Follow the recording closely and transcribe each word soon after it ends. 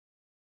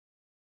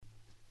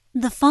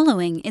The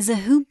following is a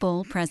Hoop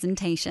Ball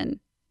presentation.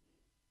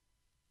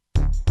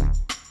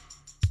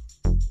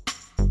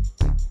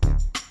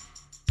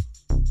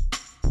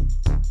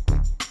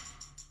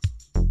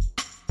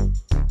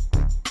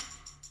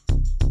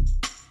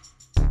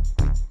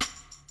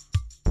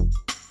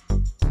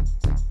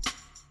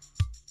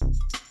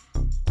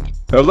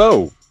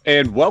 Hello,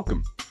 and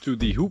welcome to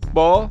the Hoop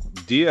Ball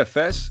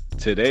DFS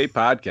Today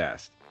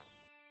podcast.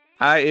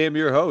 I am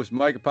your host,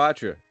 Mike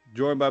Apatra,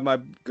 joined by my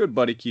good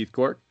buddy Keith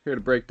Cork, here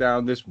to break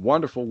down this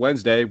wonderful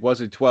Wednesday. Was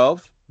a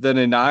 12, then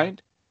a 9,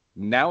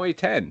 now a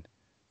 10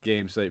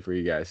 game slate for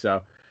you guys.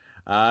 So,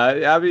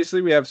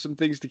 obviously, we have some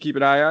things to keep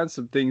an eye on,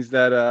 some things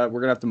that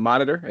we're going to have to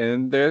monitor,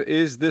 and there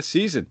is this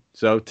season.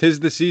 So, 'tis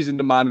the season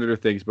to monitor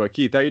things. But,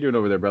 Keith, how you doing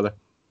over there, brother?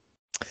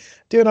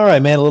 Doing all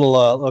right, man. A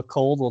little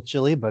cold, a little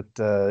chilly, but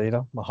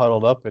I'm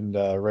huddled up and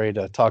ready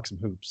to talk some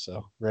hoops.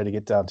 So ready to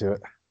get down to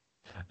it.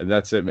 And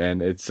that's it,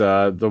 man. It's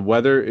the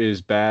weather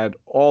is bad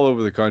all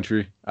over the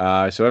country.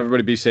 So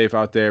everybody be safe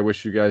out there.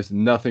 Wish you guys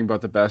nothing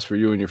but the best for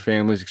you and your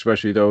families,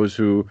 especially those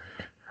who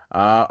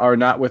are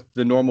not with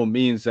the normal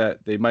means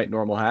that they might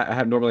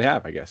normally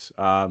have, I guess.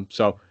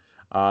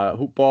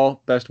 Hoop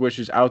ball, best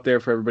wishes out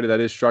there for everybody that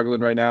is struggling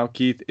right now.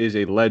 Keith is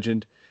a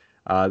legend.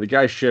 The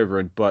guy's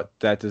shivering, but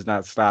that does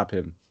not stop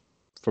him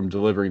from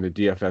delivering the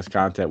DFS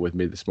content with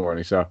me this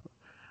morning. So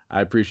I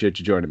appreciate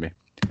you joining me.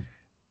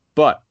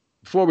 But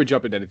before we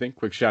jump into anything,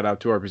 quick shout out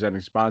to our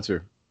presenting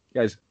sponsor.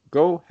 Guys,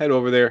 go head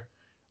over there,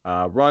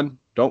 run,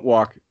 don't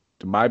walk,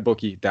 to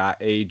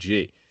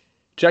mybookie.ag.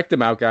 Check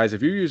them out, guys.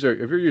 If you're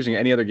using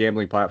any other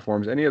gambling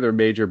platforms, any other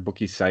major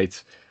bookie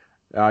sites,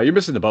 you're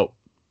missing the boat.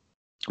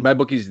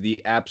 MyBookie is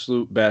the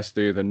absolute best.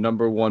 They're the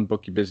number one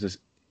bookie business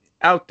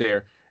out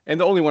there, and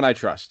the only one I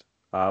trust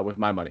with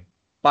my money.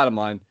 Bottom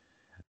line,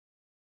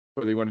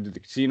 whether you want to do the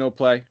casino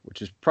play,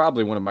 which is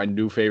probably one of my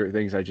new favorite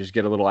things. I just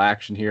get a little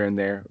action here and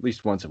there, at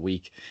least once a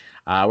week,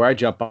 where I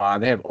jump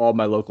on. They have all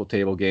my local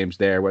table games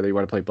there, whether you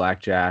want to play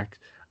blackjack,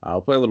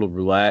 play a little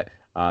roulette.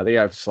 They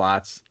have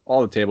slots,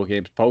 all the table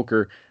games,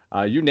 poker,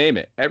 you name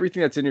it.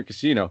 Everything that's in your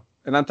casino.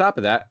 And on top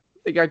of that,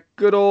 they got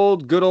good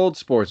old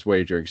sports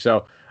wagering.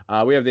 So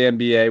we have the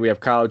NBA, we have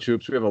college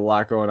hoops, we have a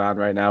lot going on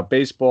right now.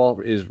 Baseball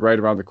is right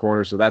around the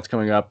corner, so that's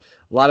coming up.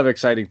 A lot of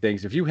exciting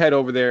things. If you head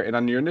over there and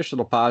on your initial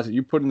deposit,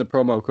 you put in the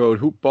promo code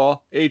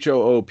HOOPBALL,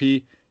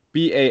 HOOPBALL,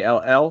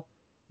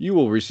 you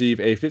will receive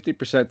a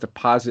 50%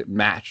 deposit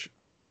match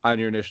on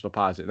your initial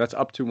deposit. That's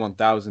up to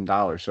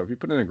 $1,000. So if you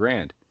put in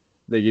 $1,000,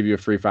 they give you a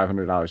free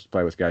 $500 to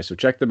play with, guys. So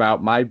check them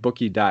out,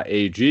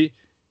 mybookie.ag.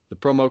 The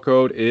promo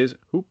code is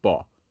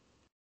HOOPBALL.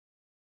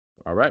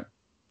 All right.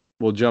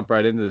 We'll jump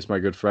right into this, my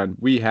good friend.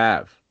 We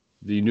have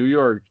the New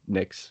York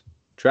Knicks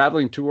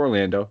traveling to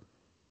Orlando,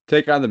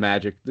 take on the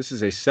Magic. This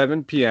is a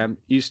 7 p.m.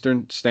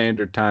 Eastern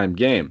Standard Time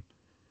game.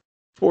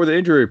 For the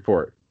injury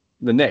report,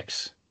 the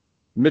Knicks.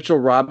 Mitchell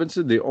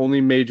Robinson, the only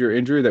major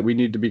injury that we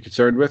need to be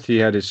concerned with. He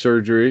had his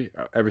surgery.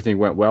 Everything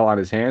went well on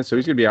his hand, so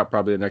he's going to be out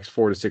probably the next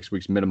 4 to 6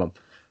 weeks minimum.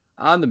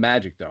 On the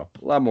Magic, though,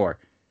 a lot more.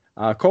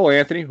 Cole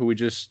Anthony, who we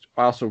just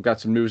also got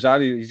some news on,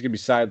 he's going to be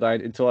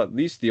sidelined until at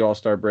least the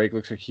All-Star break.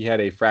 Looks like he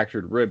had a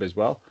fractured rib as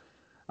well.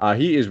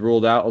 He is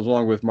ruled out,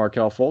 along with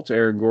Markelle Fultz,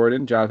 Aaron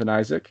Gordon, Jonathan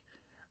Isaac.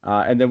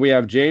 And then we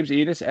have James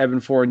Ennis, Evan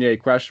Fournier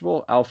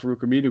questionable, Al-Farouq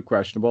Aminu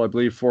questionable. I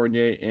believe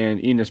Fournier and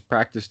Ennis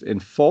practiced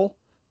in full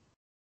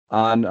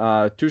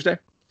on Tuesday.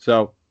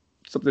 So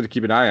something to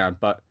keep an eye on.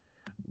 But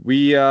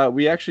we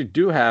actually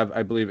do have,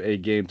 I believe, a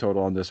game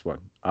total on this one.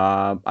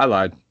 I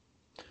lied.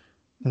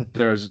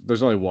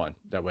 There's only one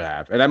that we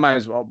have, and I might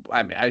as well.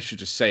 I mean, I should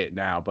just say it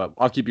now, but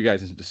I'll keep you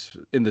guys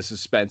in the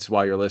suspense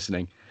while you're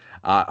listening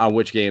on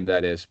which game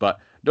that is. But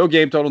no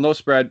game total, no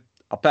spread.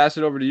 I'll pass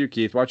it over to you,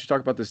 Keith. Why don't you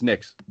talk about this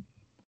Knicks?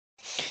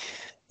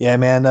 Yeah,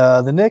 man.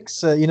 The Knicks,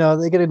 they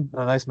get a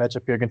nice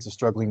matchup here against a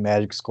struggling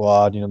Magic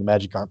squad. The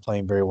Magic aren't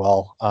playing very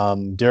well.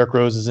 Derrick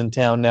Rose is in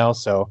town now,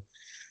 so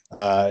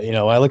when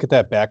I look at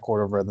that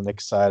backcourt over on the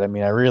Knicks side, I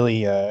mean,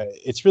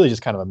 it's really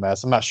just kind of a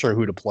mess. I'm not sure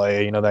who to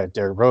play. That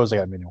Derrick Rose, they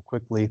got Emmanuel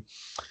quickly,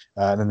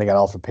 and then they got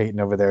Alfred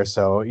Payton over there.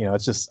 So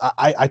it's just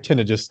I tend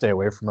to just stay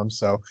away from them.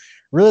 So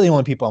really, the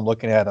only people I'm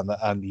looking at on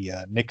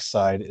the Knicks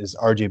side is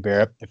R.J.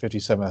 Barrett at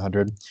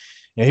 5,700.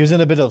 He was in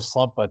a bit of a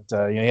slump, but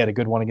he had a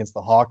good one against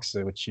the Hawks,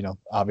 which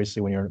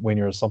obviously when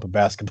you're a slump of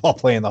basketball,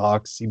 playing the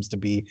Hawks seems to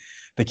be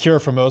the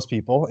cure for most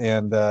people.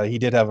 And he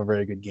did have a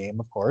very good game,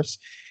 of course.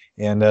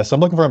 And so I'm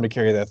looking for him to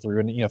carry that through.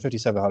 And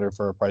 5,700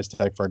 for a price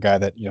tag for a guy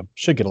that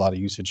should get a lot of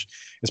usage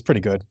is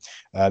pretty good.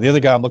 The other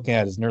guy I'm looking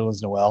at is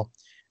Nerlens Noel,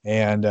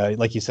 and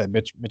like you said,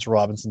 Mitchell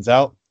Robinson's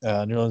out.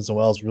 Nerlens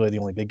Noel is really the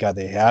only big guy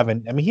they have,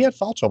 and I mean he had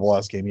foul trouble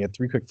last game. He had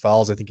 3 quick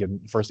fouls, I think,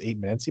 in the first 8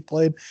 minutes he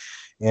played,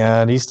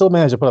 and he still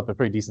managed to put up a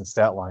pretty decent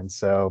stat line.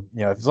 So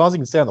as long as he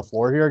can stay on the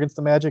floor here against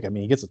the Magic, I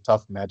mean he gets a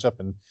tough matchup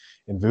in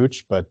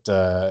Vooch, but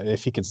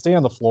if he can stay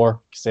on the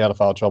floor, stay out of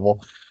foul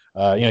trouble.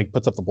 He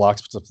puts up the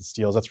blocks, puts up the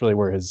steals. That's really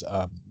where his,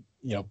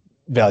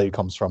 value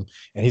comes from.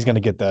 And he's going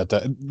to get that.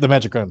 The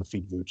Magic are going to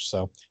feed Vooch,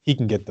 so he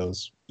can get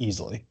those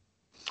easily.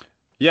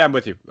 Yeah, I'm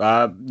with you.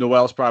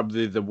 Noel's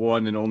probably the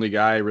one and only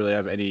guy I really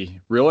have any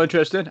real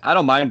interest in. I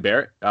don't mind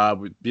Barrett.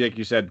 Like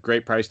you said,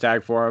 great price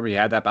tag for him. He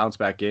had that bounce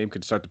back game,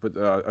 could start to put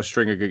a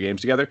string of good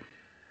games together.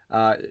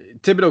 Uh,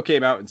 Thibodeau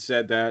came out and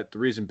said that the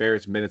reason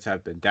Barrett's minutes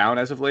have been down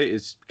as of late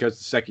is because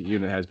the second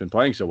unit has been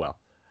playing so well.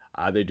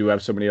 They do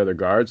have so many other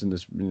guards and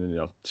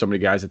so many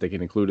guys that they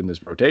can include in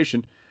this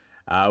rotation.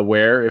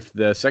 Where if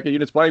the second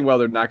unit's playing well,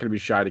 they're not going to be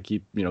shy to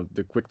keep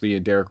the Quickly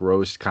and Derrick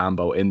Rose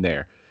combo in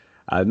there.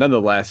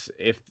 Nonetheless,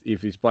 if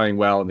he's playing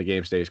well and the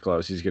game stays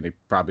close, he's going to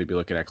probably be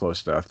looking at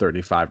close to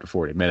 35 to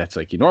 40 minutes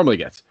like he normally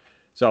gets.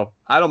 So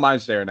I don't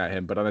mind staring at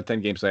him, but on a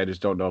 10-game slate, I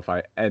just don't know if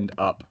I end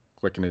up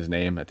clicking his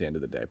name at the end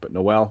of the day. But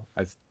Noel,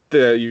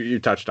 you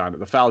touched on it.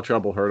 The foul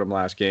trouble hurt him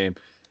last game.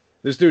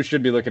 This dude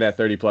should be looking at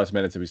 30-plus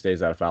minutes if he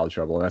stays out of foul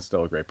trouble, and that's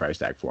still a great price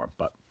tag for him.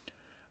 But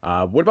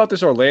what about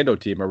this Orlando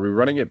team? Are we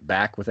running it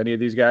back with any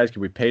of these guys?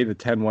 Can we pay the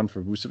 10-1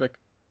 for Vucevic?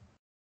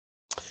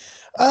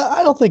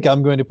 I don't think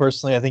I'm going to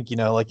personally. I think,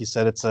 like you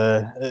said, it's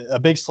a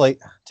big slate,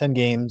 10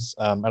 games.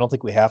 I don't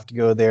think we have to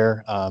go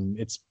there.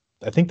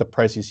 I think the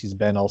priciest he's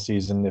been all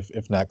season,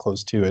 if not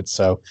close to it.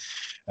 So,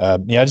 I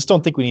just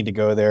don't think we need to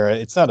go there.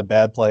 It's not a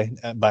bad play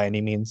by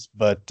any means,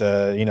 but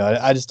I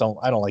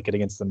don't like it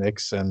against the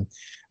Knicks, and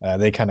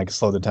they kind of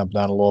slow the tempo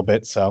down a little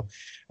bit. So,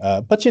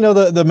 but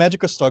the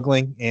Magic are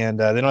struggling, and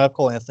they don't have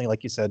Cole Anthony,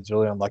 like you said. It's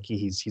really unlucky.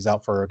 He's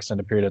out for an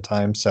extended period of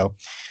time. So,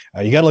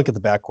 you got to look at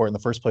the backcourt. And the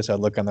first place I'd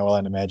look on the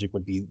Orlando Magic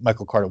would be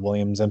Michael Carter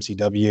Williams,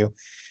 MCW.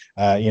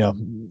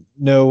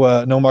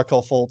 No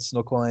Markelle Fultz,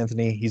 no Cole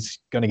Anthony. He's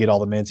going to get all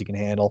the minutes he can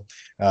handle.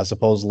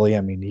 Supposedly,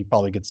 I mean, he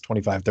probably gets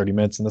 25, 30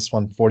 minutes in this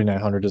one.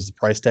 4,900 is the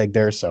price tag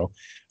there, so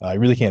you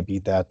really can't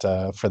beat that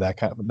for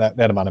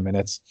that amount of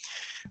minutes.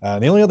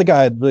 The only other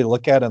guy I'd really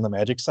look at on the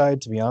Magic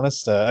side, to be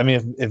honest,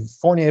 if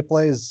Fournier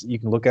plays, you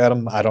can look at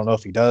him. I don't know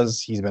if he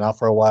does. He's been out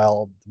for a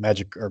while. The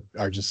Magic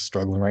are just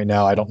struggling right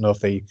now. I don't know if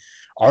they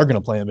are going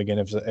to play him again,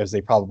 as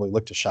they probably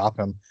look to shop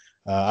him.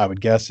 I would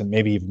guess, and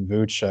maybe even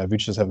Vooch.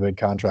 Vooch does have a big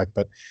contract,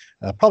 but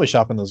probably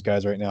shopping those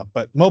guys right now.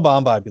 But Mo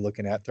Bamba, I'd be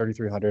looking at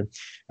 3,300.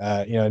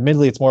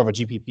 Admittedly, it's more of a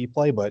GPP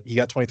play, but he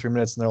got 23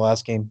 minutes in their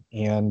last game,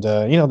 and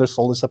they're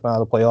slowly stepping out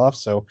of the playoffs.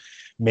 So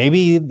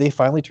maybe they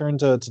finally turn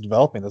to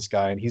developing this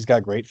guy, and he's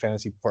got great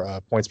fantasy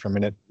points per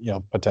minute,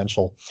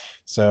 potential.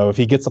 So if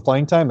he gets the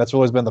playing time, that's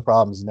always been the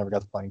problem. He's never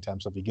got the playing time.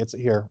 So if he gets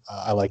it here,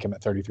 I like him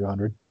at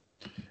 3,300.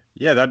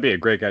 Yeah, that'd be a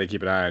great guy to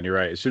keep an eye on. You're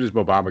right. As soon as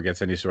Mo Bamba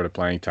gets any sort of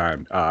playing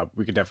time,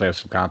 we can definitely have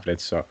some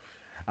confidence. So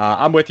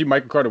I'm with you.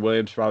 Michael Carter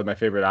Williams, probably my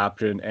favorite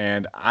option.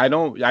 And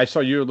I saw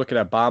you looking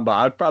at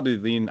Bamba.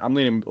 I'm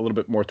leaning a little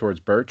bit more towards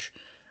Birch.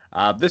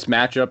 This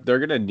matchup, they're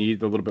going to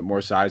need a little bit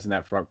more size in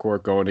that front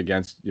court going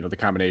against, the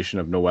combination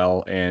of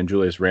Noel and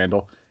Julius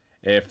Randle.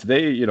 If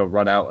they,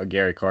 run out a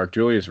Gary Clark,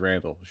 Julius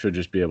Randle should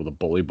just be able to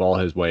bully ball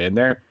his way in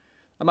there.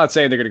 I'm not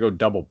saying they're going to go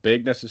double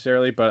big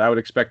necessarily, but I would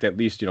expect at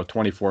least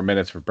 24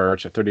 minutes for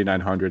Birch at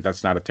 3,900.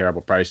 That's not a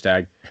terrible price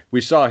tag.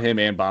 We saw him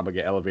and Bamba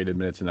get elevated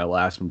minutes in that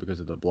last one because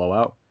of the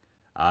blowout.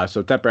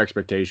 So temper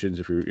expectations.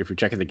 If you're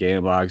checking the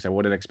game logs, I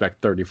wouldn't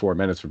expect 34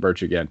 minutes for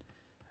Birch again.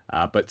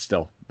 But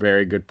still,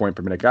 very good point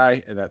per minute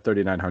guy. And at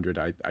 3,900,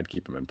 I'd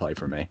keep him in play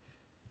for me.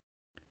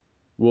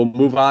 We'll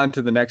move on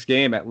to the next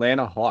game.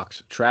 Atlanta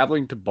Hawks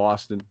traveling to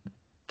Boston.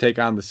 Take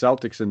on the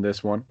Celtics in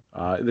this one.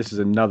 This is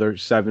another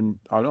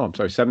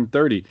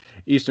 7:30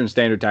 Eastern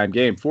Standard Time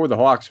game for the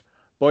Hawks.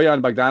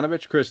 Bojan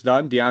Bogdanovic, Chris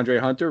Dunn, DeAndre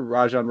Hunter,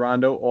 Rajon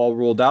Rondo all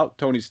ruled out.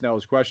 Tony Snell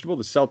is questionable.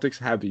 The Celtics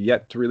have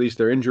yet to release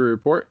their injury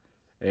report,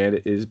 and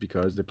it is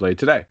because they played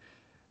today.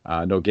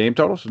 No game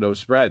totals, no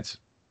spreads.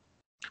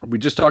 We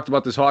just talked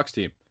about this Hawks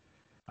team.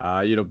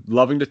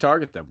 Loving to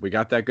target them. We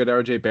got that good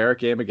RJ Barrett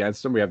game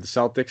against them. We have the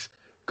Celtics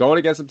going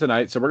against them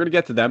tonight, so we're going to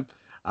get to them.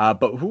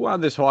 But who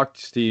on this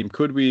Hawks team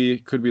could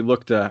we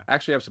look to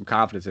actually have some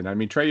confidence in? I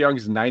mean, Trae Young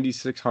is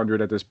 9,600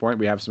 at this point.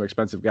 We have some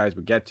expensive guys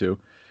we get to.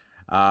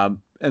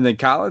 And then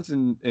Collins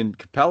and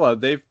Capella,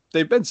 they've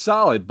been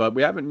solid, but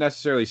we haven't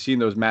necessarily seen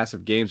those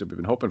massive games that we've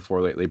been hoping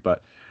for lately.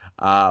 But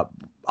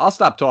I'll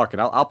stop talking.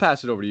 I'll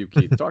pass it over to you,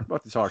 Keith. Talk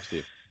about this Hawks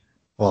team.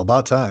 Well,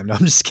 about time. No,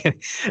 I'm just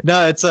kidding.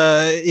 No, it's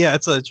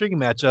a tricky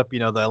matchup.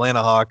 The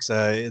Atlanta Hawks,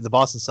 the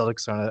Boston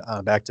Celtics are on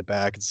a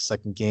back-to-back. It's the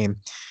second game.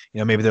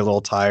 Maybe they're a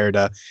little tired.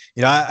 I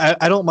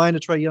don't mind a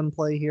Trae Young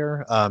play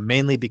here,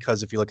 mainly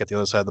because if you look at the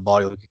other side of the ball,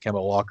 you look at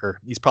Kemba Walker.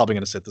 He's probably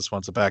going to sit this one.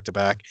 It's a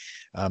back-to-back.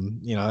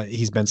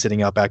 He's been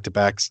sitting out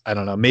back-to-backs. I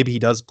don't know. Maybe he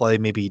does play.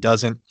 Maybe he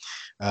doesn't.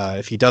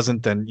 If he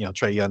doesn't, then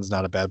Trae Young's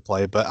not a bad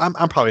play. But I'm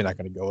probably not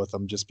going to go with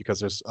him just because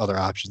there's other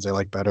options I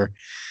like better.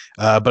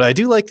 But I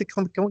do like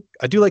Clint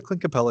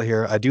Capella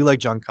here. I do like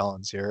John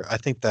Collins here. I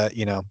think that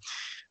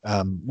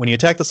when you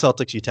attack the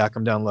Celtics, you attack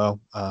them down low.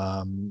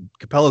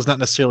 Capella is not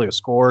necessarily a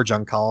scorer.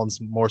 John Collins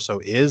more so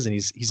is, and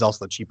he's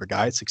also the cheaper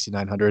guy at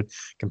 6,900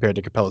 compared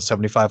to Capella's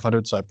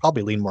 7,500. So I'd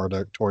probably lean more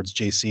towards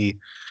JC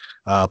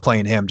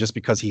playing him just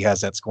because he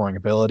has that scoring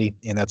ability,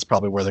 and that's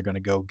probably where they're going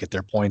to go get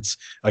their points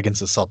against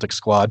the Celtics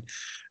squad.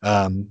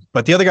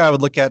 But the other guy I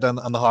would look at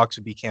on the Hawks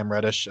would be Cam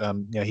Reddish.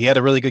 He had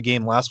a really good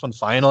game last one.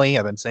 Finally,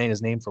 I've been saying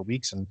his name for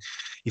weeks, and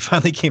he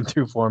finally came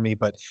through for me.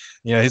 But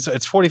it's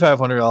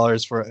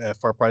 $4,500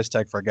 for a price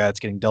tag for a guy that's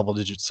getting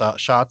double-digit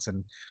shots,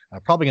 and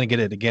probably going to get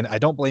it again. I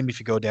don't blame you if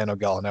you go Danilo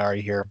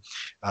Gallinari here.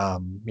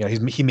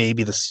 He may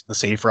be the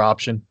safer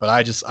option, but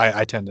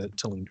I tend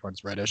to lean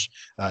towards Reddish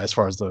as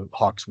far as the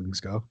Hawks wings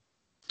go.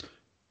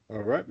 All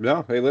right.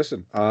 No, hey,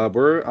 listen,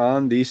 we're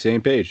on the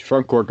same page.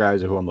 Front court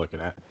guys are who I'm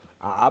looking at.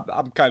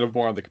 I'm kind of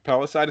more on the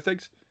Capella side of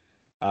things,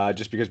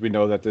 just because we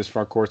know that this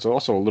front court's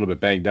also a little bit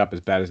banged up, as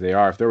bad as they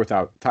are. If they're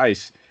without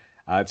Tice,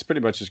 it's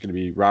pretty much just going to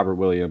be Robert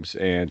Williams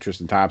and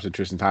Tristan Thompson.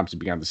 Tristan Thompson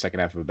began the second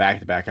half of a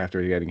back-to-back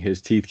after getting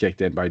his teeth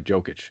kicked in by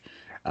Jokic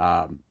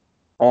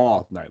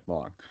all night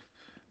long.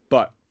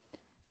 But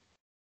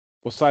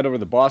we'll slide over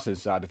the Boston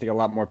side. I think a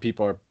lot more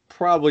people are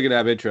probably going to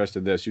have interest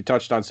in this. You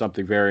touched on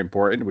something very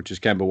important, which is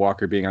Kemba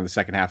Walker being on the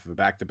second half of a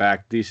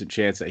back-to-back. Decent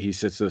chance that he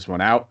sits this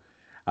one out.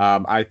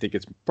 I think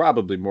it's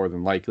probably more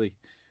than likely.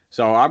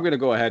 So I'm going to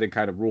go ahead and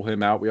kind of rule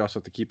him out. We also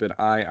have to keep an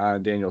eye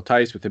on Daniel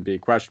Tice with him being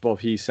questionable. If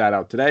he sat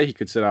out today, he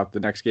could sit out the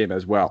next game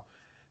as well.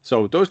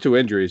 So those two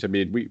injuries, I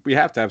mean, we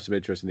have to have some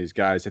interest in these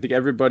guys. I think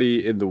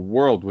everybody in the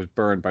world was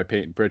burned by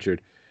Peyton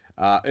Pritchard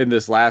in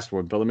this last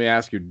one. But let me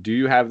ask you, do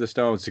you have the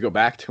stones to go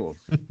back to him?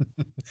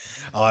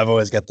 Oh, I've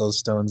always got those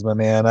stones, my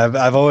man.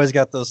 I've always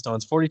got those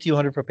stones.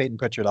 4,200 for Peyton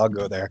Pritchard. I'll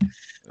go there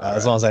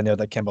as long as I know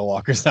that Kemba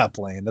Walker's not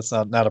playing. That's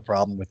not a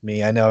problem with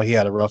me. I know he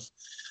had a rough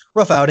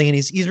outing, and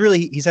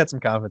he's had some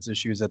confidence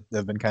issues that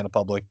have been kind of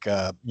public,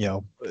 for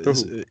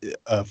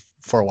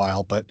a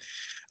while. But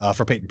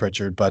for Peyton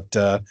Pritchard, but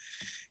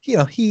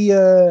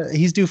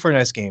he's due for a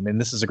nice game, and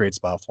this is a great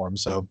spot for him.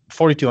 So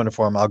 4,200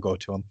 for him, I'll go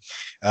to him.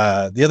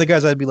 The other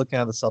guys I'd be looking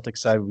at on the Celtics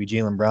side would be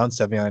Jaylen Brown,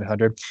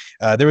 7,900.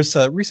 There was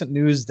recent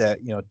news that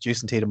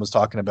Jason Tatum was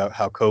talking about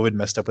how COVID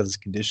messed up with his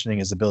conditioning,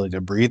 his ability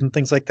to breathe, and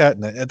things like that,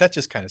 and that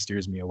just kind of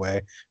steers me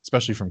away,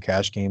 especially from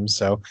cash games.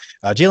 So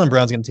Jaylen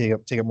Brown's going to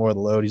take up more of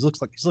the load. He's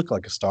looked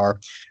like a star.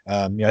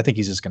 I think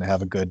he's just going to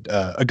have a good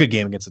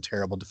game against a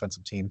terrible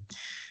defensive team.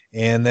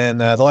 And then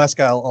the last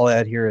guy I'll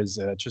add here is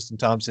Tristan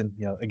Thompson.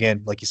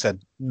 Again, like you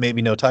said, maybe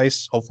no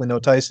Tice, hopefully no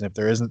Tice. And if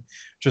there isn't,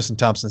 Tristan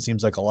Thompson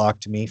seems like a lock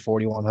to me,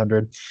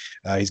 4,100.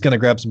 He's going to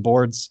grab some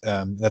boards.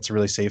 That's a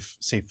really safe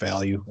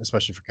value,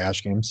 especially for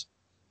cash games.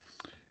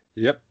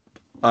 Yep.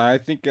 I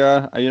think,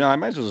 I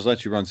might as well just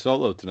let you run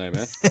solo tonight,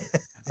 man.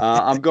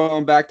 I'm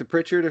going back to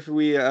Pritchard if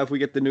we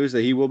get the news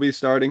that he will be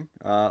starting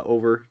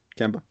over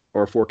Kemba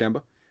or for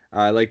Kemba.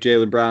 I like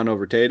Jaylen Brown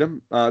over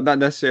Tatum, not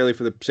necessarily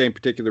for the same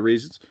particular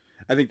reasons.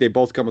 I think they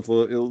both come with a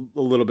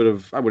little bit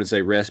of, I wouldn't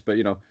say risk, but,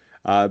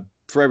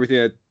 for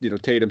everything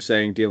that, Tatum's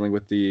saying, dealing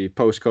with the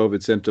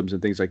post-COVID symptoms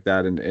and things like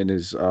that and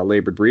his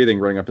labored breathing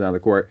running up and down the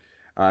court.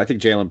 I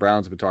think Jaylen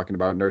Brown's been talking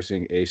about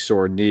nursing a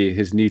sore knee,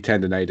 his knee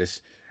tendonitis.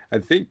 I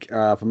think,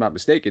 if I'm not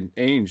mistaken,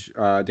 Danny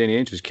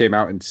Ainge just came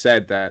out and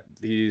said that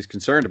he's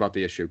concerned about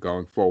the issue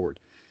going forward.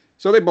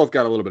 So they both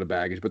got a little bit of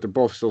baggage, but they're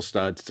both still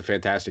studs. It's a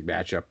fantastic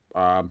matchup.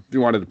 If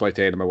you wanted to play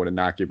Tatum, I wouldn't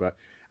knock you, but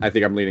I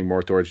think I'm leaning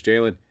more towards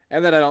Jaylen.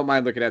 And then I don't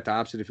mind looking at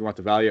Thompson if you want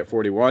the value at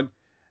 41.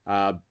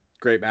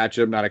 Great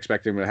matchup. Not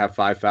expecting him to have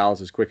 5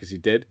 fouls as quick as he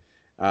did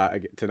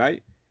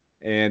tonight.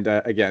 And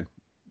again,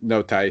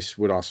 no Tice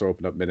would also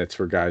open up minutes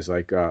for guys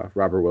like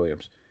Robert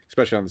Williams,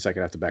 especially on the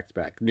second half of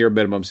back-to-back. Near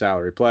minimum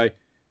salary play.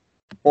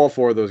 All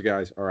 4 of those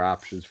guys are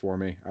options for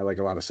me. I like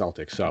a lot of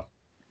Celtics, so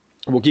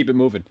we'll keep it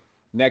moving.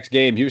 Next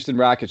game, Houston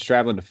Rockets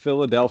traveling to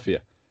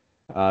Philadelphia.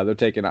 They're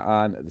taking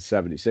on the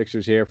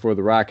 76ers here for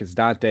the Rockets.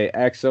 Dante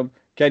Exum,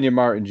 Kenyon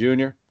Martin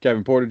Jr.,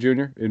 Kevin Porter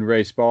Jr., and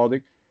Ray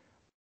Spalding.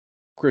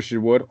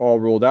 Christian Wood all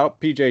ruled out.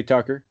 PJ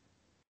Tucker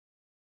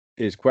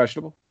is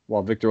questionable,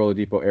 while Victor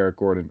Oladipo, Eric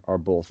Gordon are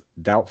both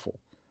doubtful.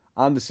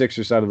 On the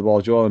Sixers side of the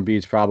ball, Joel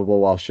Embiid's probable,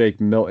 while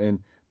Shake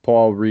Milton,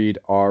 Paul Reed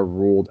are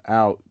ruled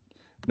out.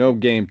 No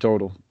game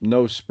total,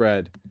 no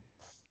spread.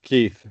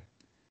 Keith,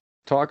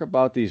 talk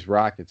about these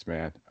Rockets,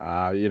 man.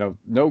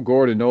 No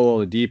Gordon, no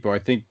Oladipo. I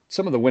think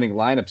some of the winning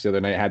lineups the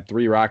other night had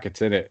 3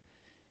 Rockets in it.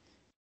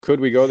 Could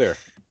we go there?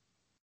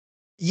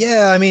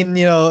 Yeah, I mean,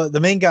 the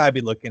main guy I'd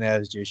be looking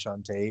at is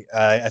Jae'Sean Tate.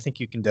 I think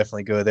you can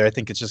definitely go there. I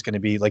think it's just going to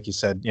be, like you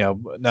said, there's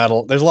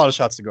a lot of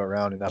shots to go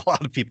around and not a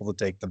lot of people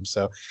to take them.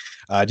 So,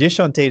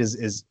 Jae'Sean Tate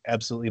is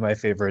absolutely my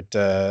favorite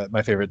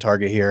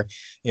target here.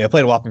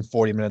 Played a whopping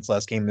 40 minutes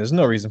last game. There's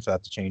no reason for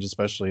that to change,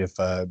 especially if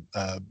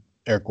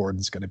Eric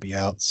Gordon's going to be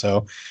out.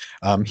 So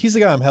he's the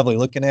guy I'm heavily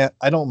looking at.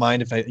 I don't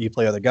mind if you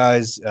play other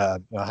guys,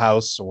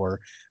 House or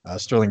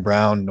Sterling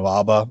Brown,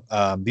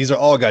 Nwaba. These are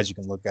all guys you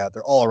can look at.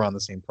 They're all around the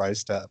same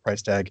price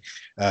tag.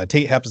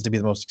 Tate happens to be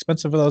the most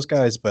expensive of those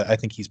guys, but I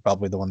think he's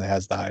probably the one that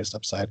has the highest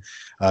upside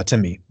to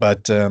me.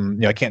 But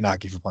I can't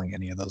knock you for playing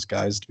any of those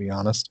guys, to be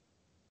honest.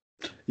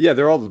 Yeah,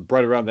 they're all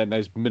right around that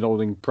nice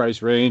middling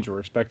price range. We're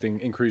expecting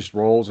increased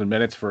roles and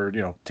minutes for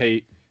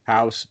Tate,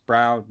 House,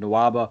 Brown,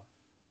 Nwaba,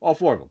 all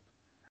 4 of them.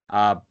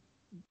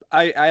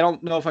 I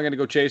don't know if I'm going to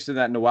go chasing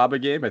that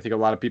Nawaba game. I think a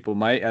lot of people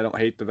might. I don't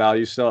hate the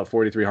value still at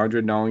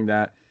 4,300, knowing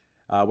that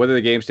whether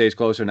the game stays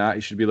close or not,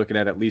 you should be looking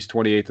at least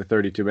 28 to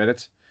 32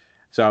 minutes.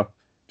 So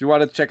if you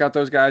want to check out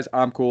those guys,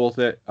 I'm cool with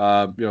it.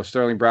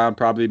 Sterling Brown,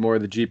 probably more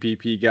of the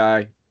GPP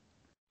guy,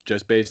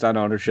 just based on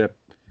ownership.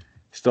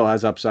 Still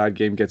has upside.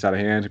 Game gets out of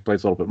hand. He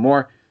plays a little bit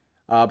more.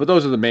 But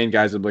those are the main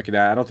guys I'm looking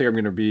at. I don't think I'm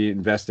going to be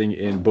investing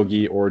in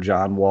Boogie or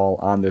John Wall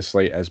on this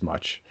slate as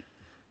much.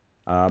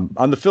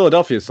 On the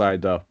Philadelphia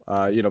side, though,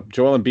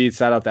 Joel Embiid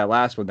sat out that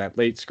last one, that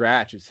late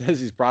scratch. It says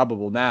he's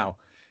probable now.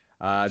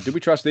 Do we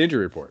trust the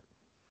injury report?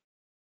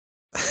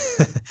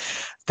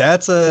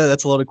 That's a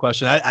loaded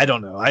question. I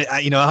don't know.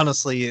 I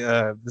honestly,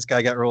 this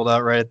guy got rolled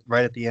out right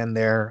at the end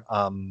there.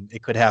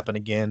 It could happen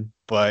again,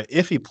 but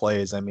if he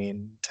plays,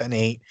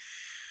 10-8.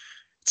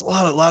 It's a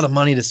lot of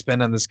money to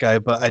spend on this guy,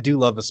 but I do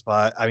love the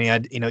spot.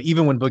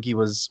 Even when Boogie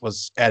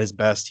was at his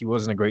best, he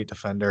wasn't a great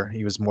defender.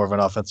 He was more of an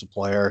offensive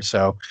player.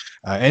 So,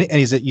 and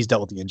he's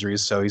dealt with the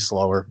injuries, so he's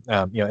slower.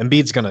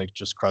 Embiid's gonna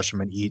just crush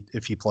him and eat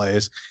if he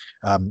plays.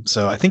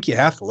 So I think you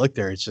have to look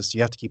there. It's just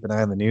you have to keep an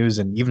eye on the news,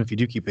 and even if you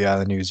do keep an eye on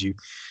the news, you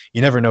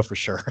never know for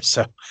sure.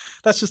 So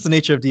that's just the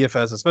nature of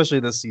DFS,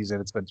 especially this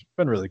season. It's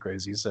been really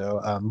crazy.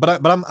 So,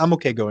 but I'm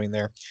okay going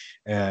there.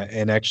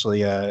 And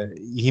actually,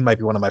 he might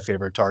be one of my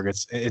favorite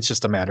targets. It's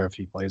just a matter if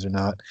he plays or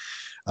not.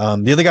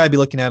 The other guy I'd be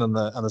looking at on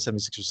the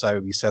 76ers side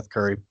would be Seth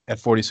Curry at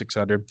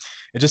 4,600.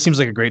 It just seems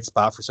like a great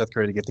spot for Seth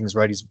Curry to get things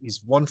right.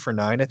 He's 1 for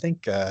 9, I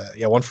think.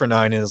 1 for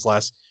 9 in his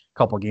last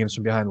couple of games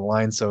from behind the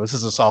line. So this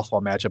is a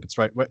softball matchup. It's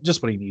right,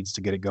 just what he needs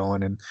to get it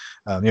going. And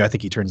I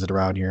think he turns it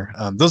around here.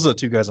 Those are the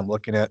two guys I'm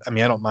looking at. I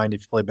don't mind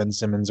if you play Ben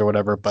Simmons or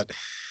whatever, but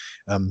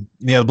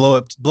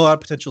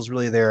blowout potential is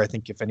really there. I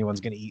think if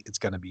anyone's going to eat, it's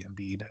going to be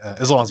Embiid,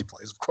 as long as he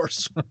plays, of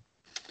course.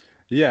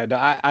 Yeah, no,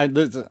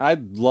 I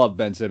love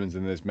Ben Simmons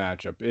in this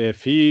matchup.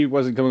 If he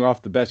wasn't coming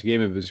off the best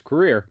game of his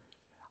career,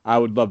 I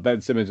would love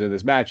Ben Simmons in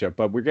this matchup.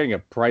 But we're getting a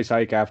price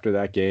hike after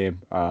that game.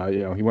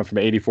 He went from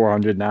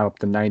 8,400 now up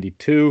to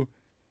 92.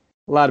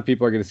 A lot of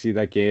people are going to see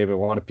that game and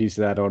want a piece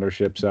of that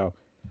ownership. So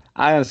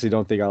I honestly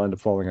don't think I'll end up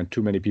falling on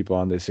too many people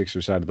on the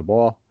Sixers side of the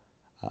ball.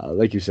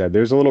 Like you said,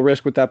 there's a little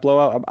risk with that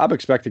blowout. I'm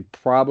expecting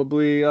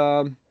probably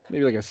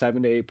maybe like a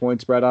 7 to 8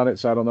 point spread on it.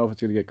 So I don't know if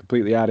it's going to get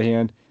completely out of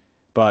hand,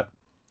 but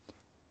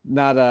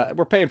not.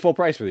 We're paying full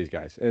price for these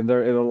guys, and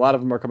a lot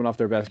of them are coming off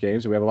their best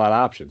games. And we have a lot of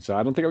options, so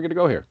I don't think I'm going to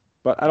go here.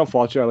 But I don't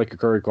fault you. I like your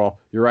Curry call.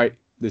 You're right.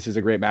 This is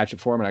a great matchup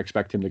for him, and I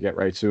expect him to get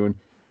right soon.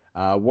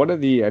 I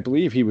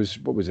believe he was,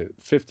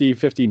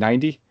 50,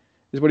 90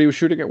 is what he was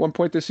shooting at one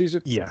point this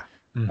season. Yeah.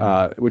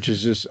 Mm-hmm. Which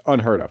is just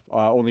unheard of.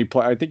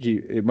 I think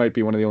it might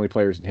be one of the only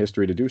players in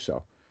history to do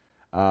so.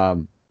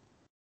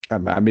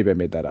 Maybe I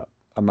made that up.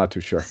 I'm not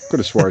too sure. Could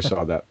have swore I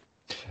saw that.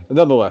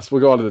 Nonetheless,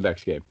 we'll go on to the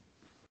next game.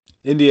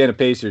 Indiana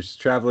Pacers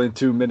traveling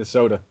to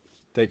Minnesota,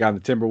 take on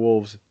the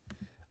Timberwolves.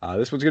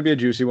 This one's going to be a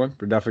juicy one.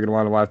 We're definitely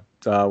going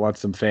to want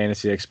some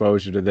fantasy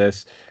exposure to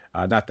this.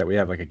 Not that we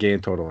have like a game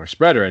total or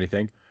spread or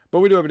anything,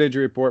 but we do have an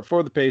injury report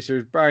for the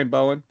Pacers. Brian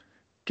Bowen,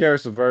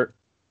 Karis LeVert,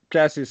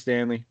 Cassius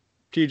Stanley,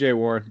 TJ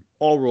Warren,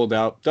 all ruled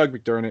out. Doug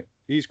McDermott,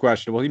 he's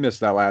questionable. He missed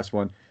that last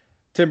one.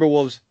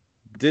 Timberwolves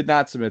did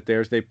not submit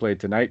theirs. They played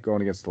tonight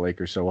going against the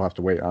Lakers, so we'll have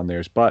to wait on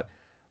theirs. But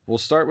we'll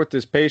start with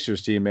this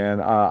Pacers team,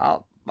 man.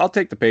 I'll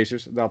take the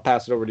Pacers, and I'll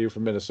pass it over to you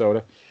from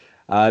Minnesota.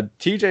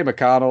 TJ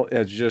McConnell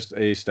is just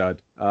a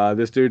stud.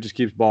 This dude just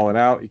keeps balling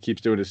out. He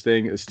keeps doing his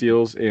thing, a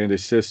steals and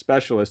assist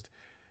specialist.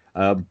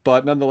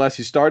 But nonetheless,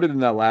 he started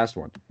in that last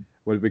one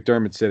with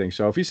McDermott sitting.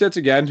 So if he sits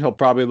again, he'll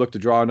probably look to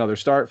draw another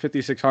start.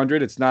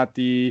 5,600. It's not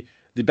the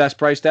best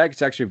price tag.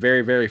 It's actually a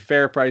very, very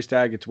fair price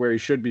tag. It's where he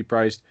should be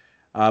priced.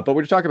 But when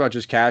you're talking about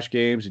just cash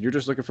games and you're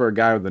just looking for a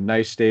guy with a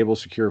nice, stable,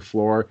 secure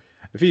floor,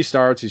 if he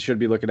starts, he should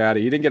be looking at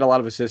it. He didn't get a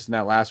lot of assists in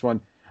that last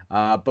one.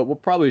 But we'll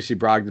probably see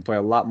Brogdon play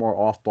a lot more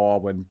off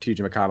ball when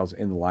TJ McConnell's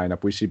in the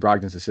lineup. We see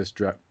Brogdon's assists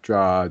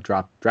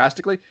drop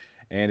drastically,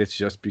 and it's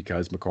just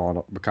because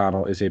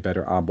McConnell is a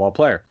better on-ball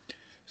player.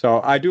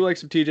 So I do like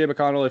some TJ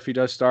McConnell if he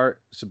does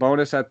start.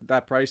 Sabonis at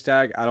that price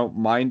tag, I don't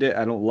mind it.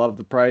 I don't love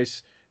the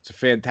price. It's a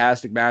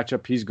fantastic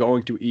matchup. He's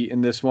going to eat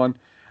in this one.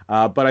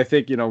 But I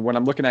think, when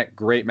I'm looking at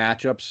great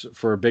matchups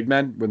for big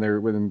men,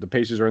 when the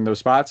Pacers are in those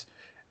spots,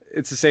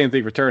 it's the same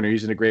thing for Turner.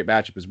 He's in a great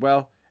matchup as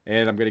well,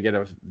 and I'm going to get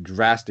a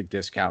drastic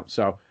discount.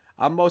 So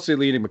I'm mostly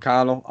leaning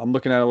McConnell. I'm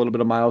looking at a little bit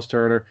of Miles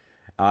Turner,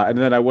 and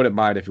then I wouldn't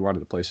mind if you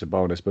wanted to play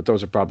Sabonis, but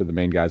those are probably the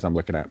main guys I'm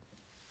looking at.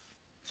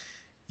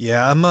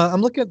 Yeah,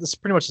 I'm looking at this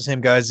pretty much the same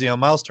guys.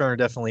 Miles Turner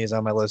definitely is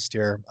on my list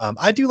here.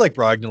 I do like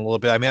Brogdon a little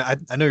bit.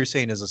 I know you're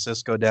saying his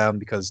assists go down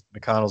because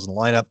McConnell's in the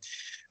lineup.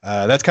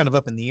 That's kind of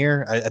up in the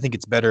air. I think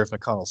it's better if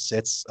McConnell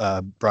sits.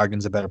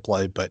 Brogdon's a better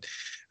play, but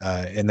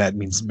and that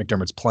means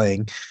McDermott's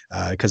playing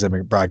because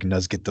Brogdon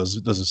does get those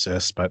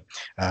assists. But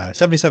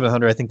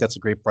 7,700, I think that's a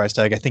great price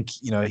tag. I think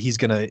he's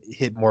going to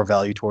hit more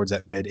value towards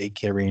that mid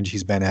 8K range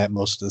he's been at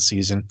most of the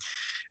season.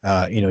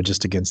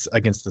 Just against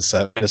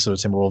the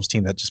Minnesota Timberwolves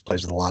team that just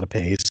plays with a lot of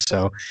pace.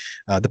 So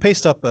the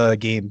paced up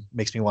game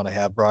makes me want to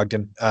have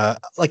Brogdon.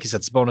 Like you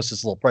said, Sabonis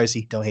is a little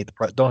pricey. Don't hate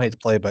the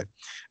play, but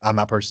I'm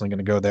not personally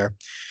going to go there.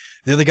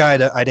 The other guy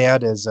I'd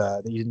add is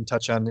that you didn't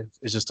touch on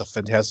is just a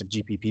fantastic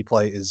GPP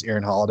play is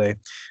Aaron Holiday.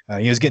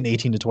 He was getting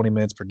 18 to 20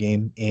 minutes per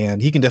game,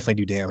 and he can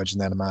definitely do damage in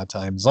that amount of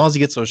time as long as he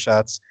gets those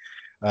shots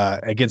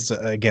against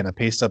again a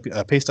paced up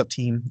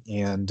team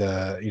and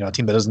a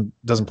team that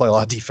doesn't play a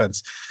lot of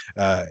defense.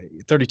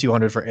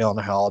 3,200 for Aaron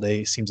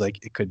Holiday seems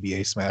like it could be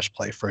a smash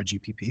play for a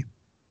GPP.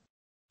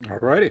 All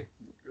righty,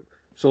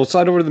 so let's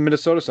slide over to the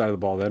Minnesota side of the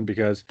ball then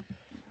because.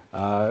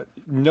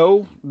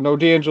 No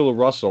D'Angelo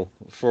Russell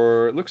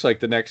for it looks like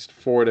the next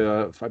 4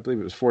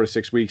 to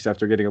 6 weeks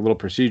after getting a little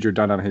procedure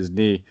done on his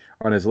knee,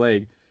 on his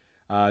leg,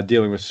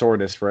 dealing with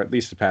soreness for at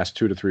least the past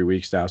 2 to 3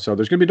 weeks now. So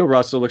there's going to be no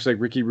Russell. Looks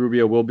like Ricky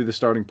Rubio will be the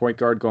starting point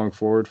guard going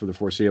forward for the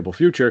foreseeable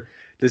future.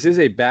 This is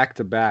a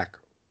back-to-back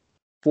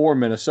for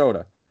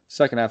Minnesota,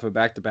 second half of a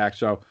back-to-back.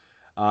 So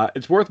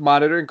it's worth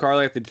monitoring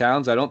Karl-Anthony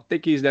Towns. I don't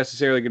think he's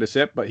necessarily going to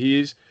sit, but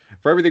he's,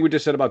 for everything we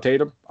just said about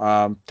Tatum,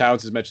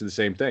 Towns has mentioned the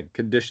same thing.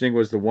 Conditioning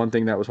was the one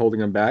thing that was holding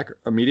him back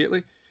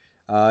immediately.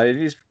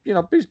 He's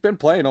been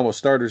playing almost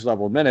starters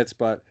level minutes,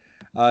 but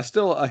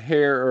still a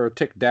hair or a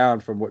tick down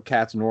from what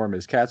Cat's norm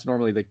is. Cat's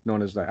normally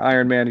known as the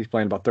Iron Man. He's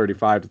playing about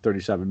 35 to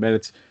 37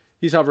 minutes.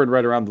 He's hovering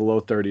right around the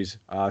low 30s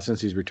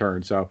since he's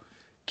returned. So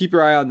keep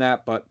your eye on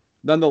that. But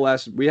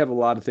nonetheless, we have a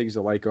lot of things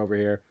to like over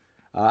here.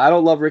 I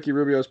don't love Ricky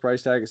Rubio's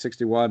price tag at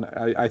 61.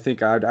 I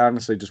think I'd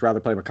honestly just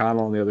rather play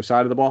McConnell on the other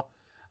side of the ball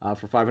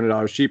for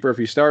 $500 cheaper if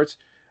he starts.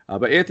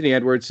 But Anthony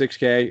Edwards,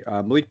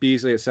 6K, Malik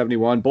Beasley at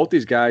 71. Both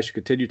these guys should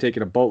continue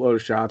taking a boatload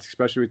of shots,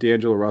 especially with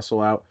D'Angelo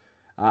Russell out.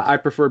 I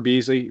prefer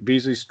Beasley.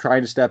 Beasley's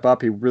trying to step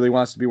up. He really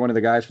wants to be one of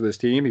the guys for this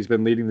team. He's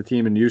been leading the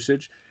team in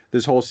usage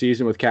this whole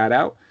season with Cat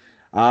out.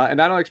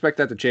 And I don't expect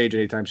that to change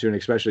anytime soon,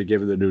 especially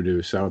given the new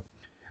news. So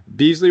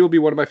Beasley will be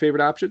one of my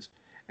favorite options.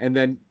 And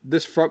then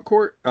this front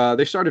court,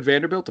 they started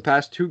Vanderbilt the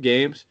past 2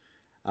 games.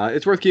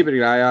 It's worth keeping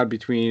an eye on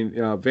between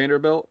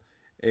Vanderbilt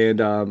and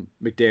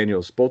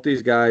McDaniels. Both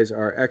these guys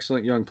are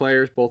excellent young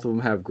players. Both of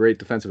them have great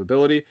defensive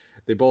ability.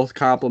 They both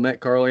complement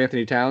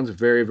Karl-Anthony Towns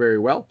very, very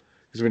well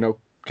because we know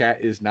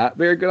Cat is not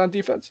very good on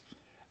defense.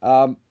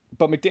 But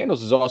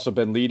McDaniels has also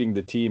been leading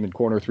the team in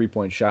corner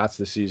 3-point shots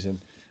this season.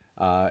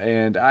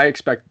 And I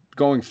expect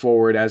going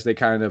forward as they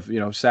kind of,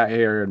 sat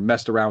here and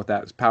messed around with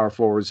that power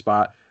forward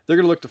spot, they're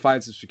going to look to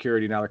find some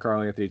security now that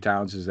Karl-Anthony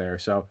Towns is there.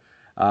 So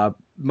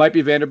might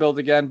be Vanderbilt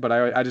again, but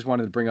I just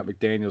wanted to bring up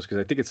McDaniels because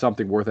I think it's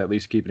something worth at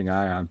least keeping an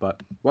eye on.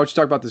 But why don't you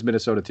talk about this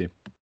Minnesota team?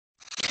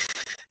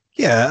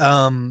 Yeah,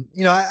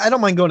 I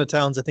don't mind going to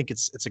Towns. I think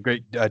it's a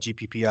great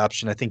GPP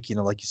option. I think,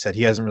 like you said,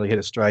 he hasn't really hit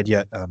a stride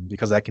yet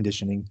because of that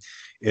conditioning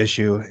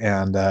issue,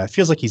 and it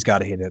feels like he's got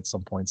to hit it at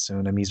some point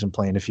soon. I mean, he's been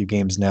playing a few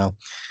games now.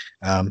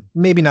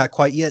 Maybe not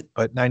quite yet,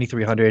 but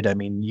 9,300. I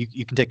mean,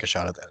 you can take a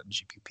shot at that in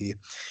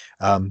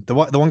GPP.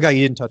 The one guy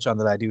you didn't touch on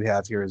that I do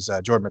have here is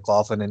Jordan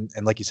McLaughlin,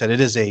 and like you said,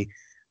 it is a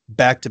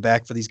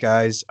back-to-back for these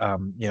guys.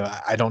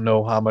 I don't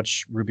know how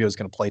much Rubio is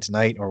going to play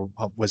tonight or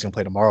was going to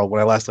play tomorrow.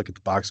 When I last looked at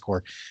the box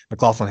score,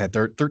 McLaughlin had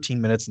 13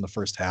 minutes in the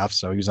first half,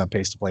 so he was on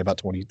pace to play about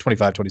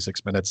 25,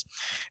 26 minutes.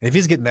 And if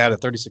he's getting that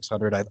at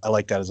 3,600, I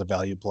like that as a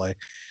value play.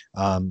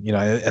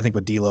 I think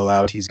with D'Lo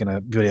out, he's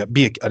going to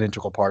be an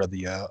integral part of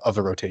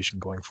the rotation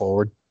going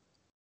forward.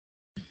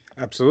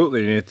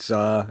 Absolutely. It's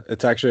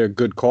actually a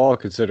good call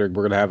considering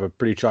we're going to have a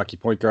pretty chalky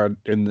point guard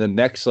in the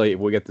next slate.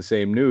 We'll get the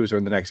same news or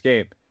in the next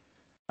game.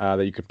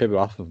 That you could pivot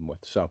off of them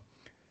with. So,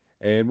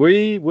 and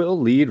we will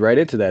lead right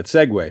into that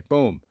segue.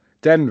 Boom.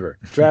 Denver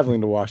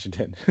traveling to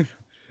Washington,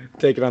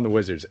 taking on the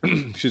Wizards.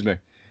 Excuse me.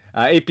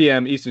 8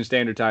 p.m. Eastern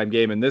Standard Time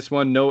game. In this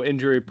one, no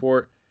injury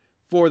report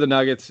for the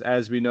Nuggets.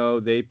 As we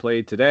know, they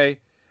played today.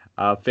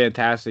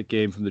 Fantastic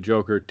game from the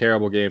Joker.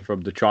 Terrible game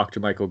from the chalk to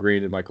Michael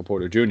Green and Michael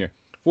Porter Jr.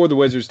 For the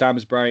Wizards,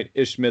 Thomas Bryant,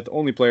 Ish Smith,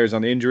 only players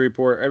on the injury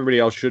report. Everybody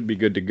else should be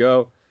good to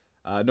go.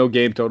 No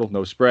game total,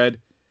 no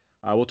spread.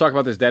 We'll talk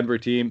about this Denver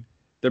team.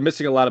 They're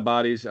missing a lot of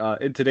bodies.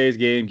 In today's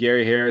game,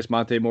 Gary Harris,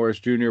 Monte Morris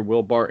Jr.,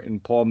 Will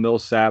Barton, Paul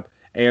Millsap,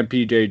 and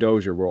P.J.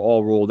 Dozier were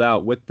all ruled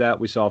out. With that,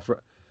 we saw...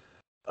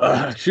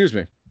 excuse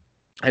me.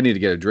 I need to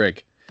get a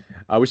drink.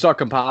 We saw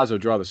Campazzo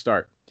draw the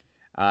start.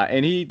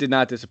 And he did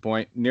not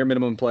disappoint. Near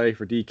minimum play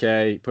for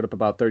DK. Put up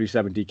about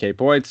 37 DK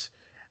points.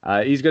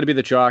 He's going to be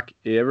the chalk.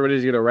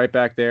 Everybody's going to right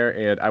back there,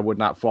 and I would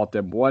not fault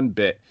them one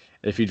bit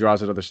if he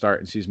draws another start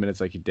and sees minutes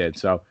like he did.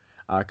 So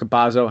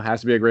Campazzo has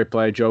to be a great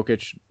play.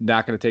 Jokic,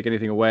 not going to take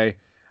anything away.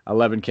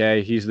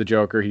 11K. He's the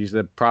Joker. He's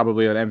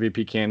probably an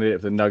MVP candidate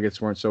if the Nuggets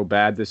weren't so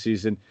bad this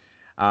season.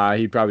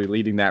 He's probably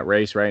leading that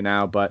race right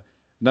now, but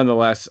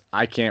nonetheless,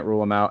 I can't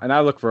rule him out. And I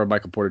look for a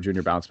Michael Porter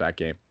Jr. bounce back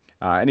game.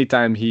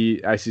 Anytime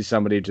I see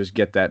somebody just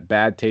get that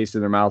bad taste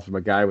in their mouth from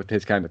a guy with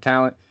his kind of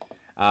talent,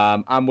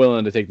 I'm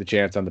willing to take the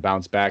chance on the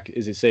bounce back.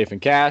 Is it safe in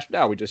cash?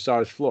 No, we just saw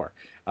his floor.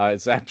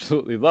 It's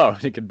absolutely low,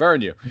 and it can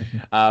burn you.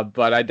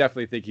 But I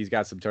definitely think he's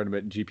got some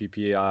tournament and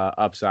GPP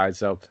upside.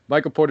 So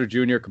Michael Porter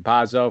Jr.,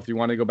 Campazzo, if you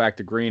want to go back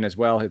to Green as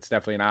well, it's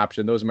definitely an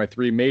option. Those are my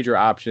three major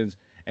options,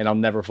 and I'll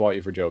never fault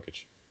you for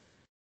Jokic.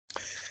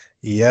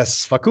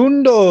 Yes,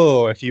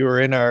 Facundo. If you were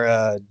in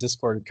our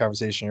Discord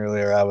conversation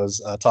earlier, I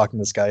was talking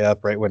this guy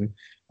up right when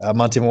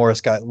Monte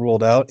Morris got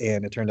ruled out,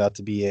 and it turned out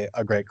to be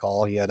a great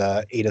call. He had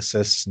 8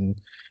 assists and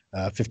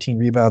 15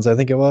 rebounds, I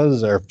think it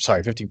was, or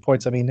sorry, 15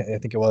 points. I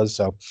think it was.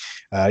 So,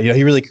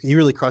 he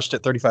really crushed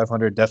it.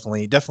 3,500,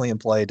 definitely in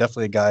play.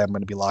 Definitely a guy I'm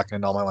going to be locking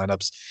in all my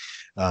lineups.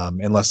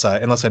 Unless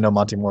I know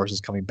Monte Morris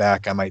is coming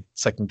back, I might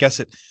second guess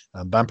it.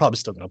 But I'm probably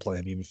still going to play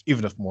him,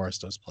 even if Morris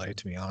does play.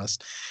 To be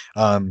honest,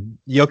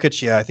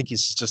 Jokic, yeah, I think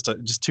he's just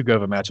too good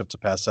of a matchup to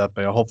pass up.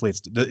 But hopefully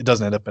it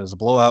doesn't end up as a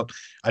blowout.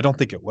 I don't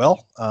think it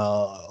will.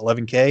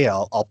 11K,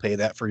 I'll pay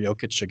that for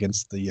Jokic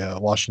against the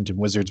Washington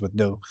Wizards with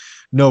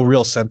no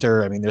real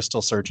center. I mean, they're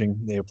still searching.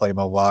 They play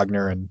Mo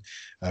Wagner, and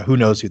who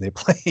knows who they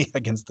play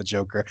against the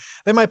Joker.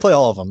 They might play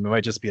all of them. It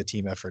might just be a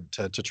team effort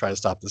to try to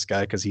stop this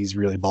guy because he's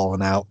really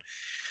balling out.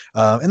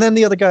 And then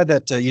the other guy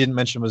that you didn't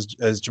mention was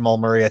Jamal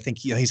Murray. I think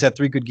he's had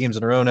 3 good games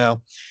in a row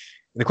now.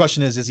 The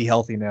question is he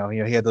healthy now? He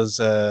had those.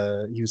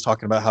 He was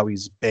talking about how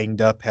he's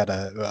banged up, had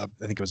I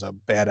think it was a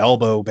bad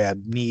elbow,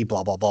 bad knee,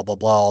 blah blah blah blah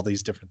blah. All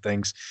these different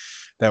things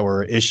that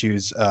were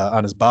issues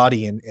on his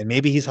body, and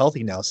maybe he's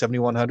healthy now.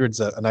 7,100 is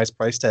a nice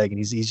price tag, and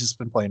he's just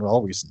been playing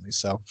well recently.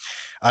 So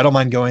I don't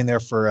mind going there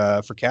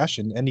for cash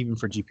and even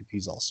for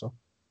GPPs also.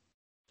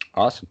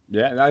 Awesome.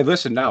 Yeah, and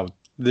listen now.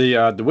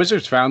 The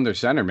Wizards found their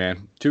center,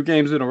 man. 2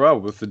 games in a row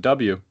with the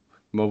W.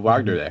 Mo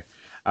Wagner there.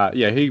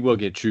 Yeah, he will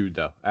get chewed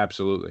though.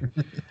 Absolutely.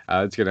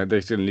 There's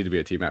gonna need to be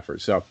a team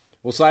effort. So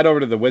we'll slide over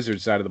to the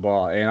Wizards side of the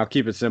ball, and I'll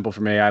keep it simple for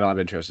me. I don't have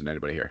interest in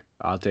anybody here.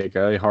 I'll take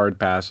a hard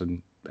pass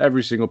on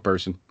every single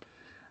person.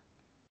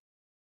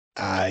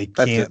 I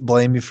can't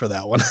blame you for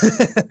that one.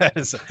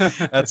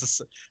 that's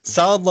a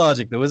solid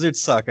logic. The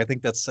Wizards suck. I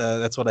think that's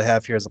what I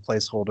have here as a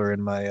placeholder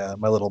in my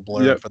my little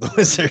blurb for the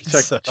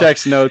Wizards.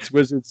 Checks notes.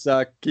 Wizards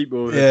suck. Keep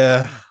moving.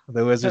 Yeah,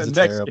 the Wizards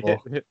are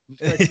terrible.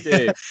 Next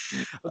game.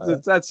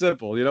 It's that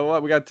simple. You know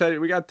what? We got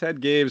 10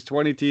 games,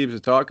 20 teams to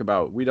talk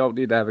about. We don't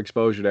need to have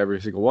exposure to every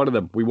single one of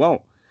them. We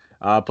won't.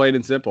 Plain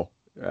and simple.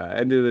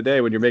 End of the day,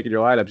 when you're making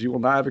your lineups, you will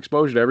not have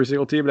exposure to every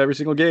single team in every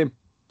single game.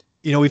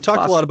 We've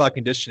talked a lot about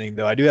conditioning,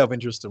 though. I do have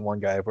interest in one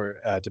guy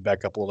to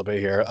back up a little bit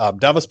here.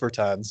 Davis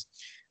Bertans,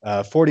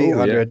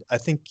 4,800.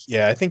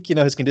 Yeah. I think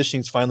his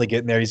conditioning's finally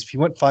getting there. He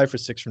went 5 for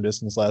 6 from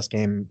distance last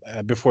game.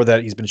 Before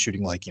that, he's been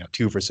shooting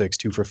 2 for 6,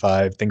 2 for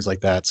 5, things like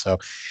that. So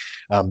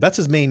that's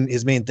his main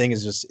thing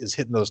is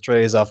hitting those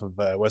trays off of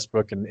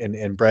Westbrook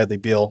and Bradley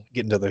Beal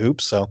getting to the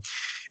hoops. So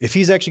if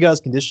he's actually got his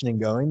conditioning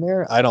going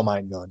there, I don't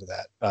mind going to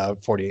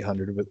that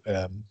 4,800.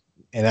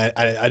 And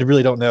I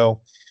really don't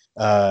know.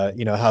 How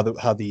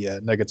the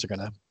Nuggets are going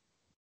to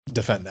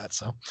defend that.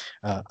 So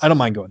I don't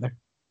mind going there.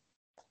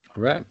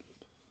 All right.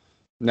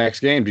 Next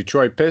game,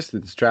 Detroit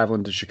Pistons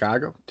traveling to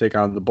Chicago, take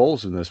on the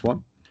Bulls in this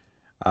one.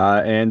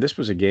 And this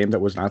was a game that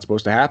was not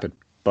supposed to happen.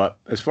 But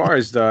as far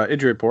as the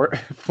injury report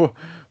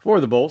for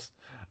the Bulls,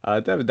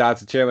 Devin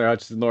Dotson, Chandler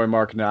Hutchinson, Lauri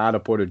Markkanen, Otto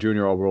Porter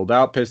Jr. all ruled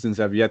out. Pistons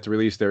have yet to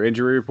release their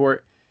injury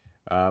report.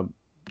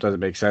 Doesn't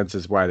make sense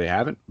as why they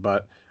haven't.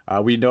 But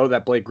we know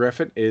that Blake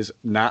Griffin is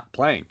not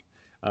playing.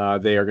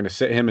 They are going to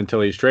sit him until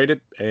he's traded.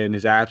 In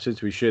his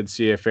absence, we should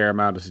see a fair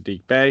amount of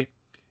Saddiq Bey.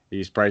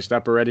 He's priced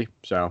up already,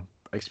 so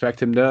I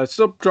expect him to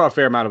still draw a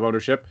fair amount of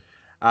ownership.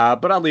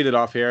 But I'll lead it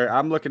off here.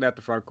 I'm looking at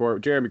the front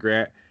court. Jeremy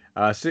Grant,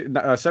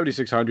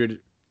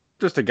 7,600,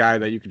 just a guy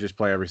that you can just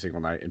play every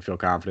single night and feel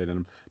confident in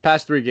him.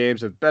 Past 3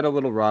 games have been a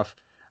little rough,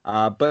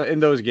 but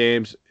in those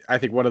games, I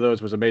think one of those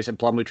was a Mason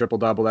Plumlee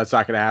triple-double. That's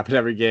not going to happen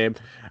every game.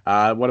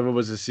 One of them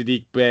was a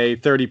Saddiq Bey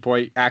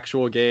 30-point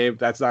actual game.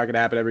 That's not going to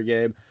happen every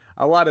game.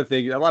 A lot of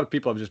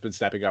people have just been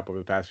stepping up over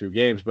the past few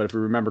games, but if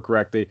we remember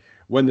correctly,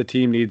 when the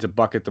team needs a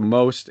bucket the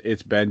most,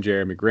 it's been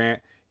Jeremy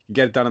Grant. You can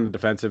get it done on the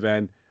defensive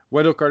end.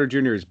 Wendell Carter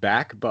Jr. is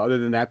back, but other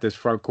than that, this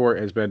front court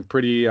has been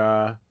pretty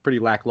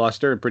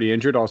lackluster and pretty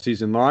injured all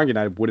season long, and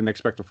I wouldn't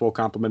expect a full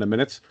complement of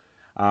minutes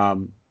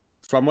from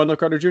Wendell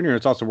Carter Jr.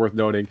 It's also worth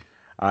noting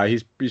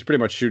he's pretty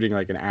much shooting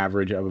like an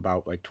average of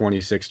about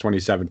 26,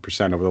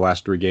 27% over the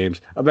last 3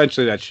 games.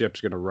 Eventually, that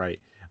ship's going to right.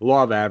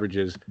 Law of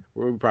averages,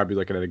 we're probably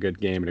looking at a good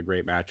game and a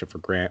great matchup for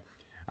Grant.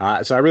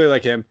 So I really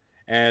like him.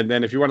 And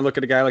then if you want to look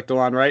at a guy like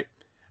DeLon Wright,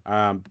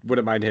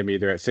 wouldn't mind him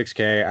either at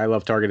 6K. I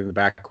love targeting the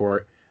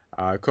backcourt.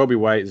 Kobe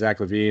White, Zach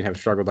LaVine have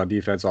struggled on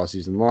defense all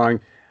season long.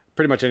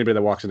 Pretty much anybody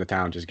that walks into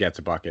town just gets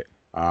a bucket.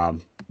 I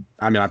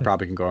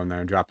probably can go in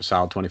there and drop a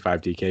solid 25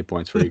 DK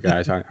points for you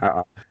guys.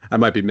 I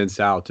might be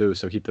min-sal too,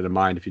 so keep that in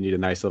mind if you need a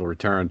nice little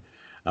return.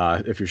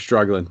 If you're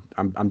struggling,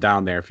 I'm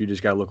down there. If you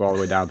just got to look all the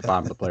way down at the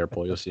bottom of the player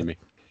pool, you'll see me.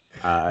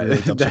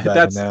 Really dumps it back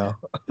That's now.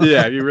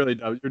 yeah, you'd really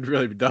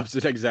dumps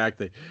it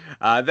exactly.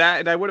 That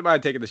and I wouldn't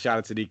mind taking the shot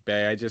at Sadiq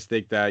Bey. I just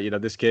think that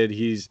this kid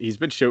he's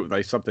been shooting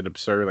like something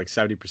absurd, like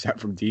 70%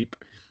 from deep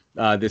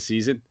this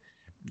season.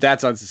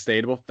 That's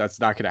unsustainable. That's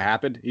not going to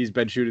happen. He's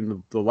been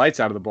shooting the lights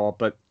out of the ball,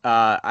 but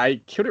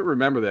I couldn't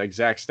remember the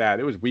exact stat.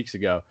 It was weeks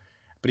ago,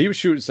 but he was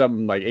shooting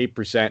something like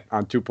 8%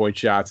 on 2-point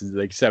shots and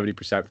like 70%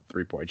 from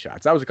 3-point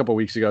shots. That was a couple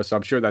weeks ago, so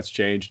I'm sure that's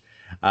changed.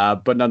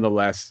 But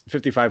nonetheless,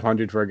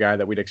 5,500 for a guy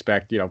that we'd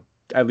expect,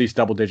 at least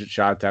double-digit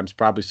shot attempts,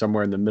 probably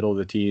somewhere in the middle of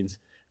the teens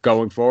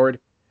going forward.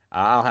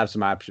 I'll have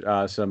some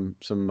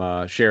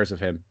shares of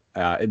him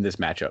in this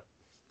matchup.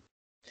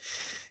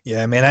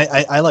 Yeah, man,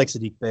 I like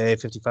Sadiq Bey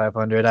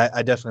 5,500.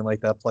 I definitely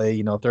like that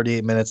play.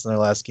 38 minutes in their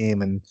last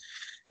game, and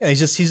yeah, he's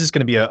just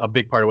going to be a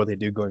big part of what they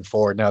do going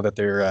forward. Now that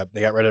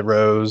they got rid of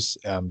Rose,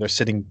 they're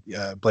sitting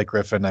Blake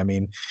Griffin. I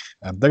mean,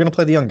 they're going to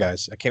play the young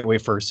guys. I can't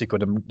wait for Sekou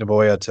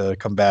Naboya to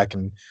come back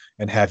and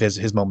have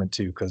his moment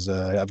too, because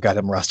I've got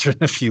him rostered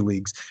in a few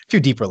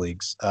deeper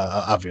leagues,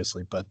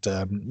 obviously. But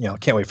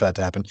can't wait for that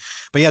to happen.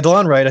 But yeah,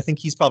 DeLon Wright, I think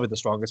he's probably the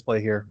strongest play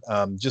here.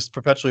 Just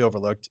perpetually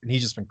overlooked, and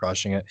he's just been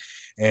crushing it.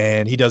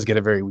 And he does get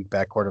a very weak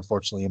backcourt,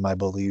 unfortunately, in my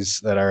bullies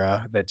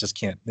that just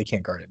can't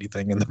guard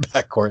anything in the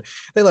backcourt.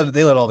 They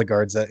let all the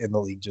guards in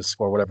the league just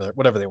score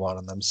whatever they want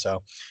on them.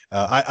 So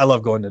I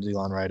love going to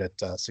DeLon Wright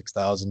at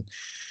 6,000.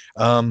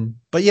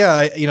 But yeah,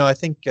 I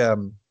think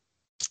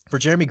for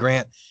Jeremy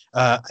Grant,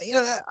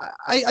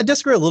 I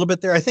disagree a little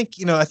bit there. I think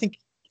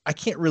I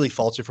can't really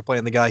fault you for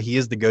playing the guy. He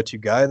is the go-to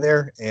guy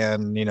there,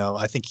 and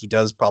I think he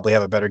does probably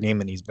have a better game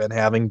than he's been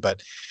having.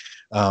 But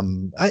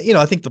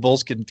I think the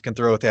Bulls can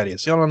throw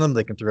Thaddeus Young on them.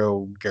 They can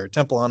throw Garrett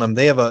Temple on them.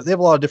 They have a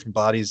lot of different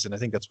bodies, and I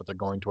think that's what they're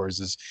going towards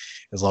is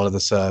a lot of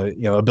this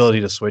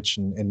ability to switch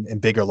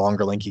and bigger,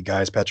 longer, lanky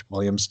guys. Patrick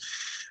Williams,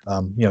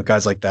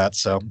 guys like that.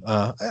 So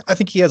I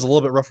think he has a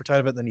little bit rougher time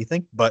of it than you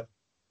think, but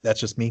that's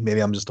just me.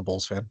 Maybe I'm just a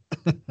Bulls fan.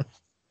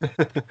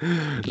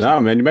 No,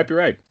 man, you might be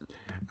right.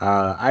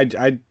 I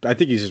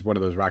think he's just one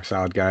of those rock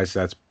solid guys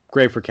that's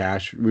great for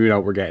cash.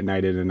 We're getting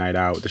night in and night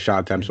out. The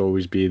shot attempts will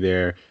always be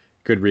there.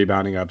 Good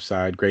rebounding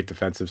upside, great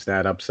defensive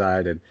stat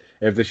upside, and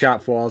if the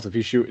shot falls, if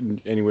he's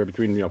shooting anywhere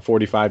between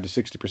 45 to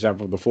 60%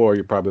 from the floor,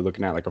 you're probably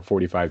looking at like a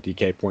 45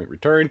 DK point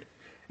return.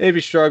 If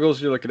he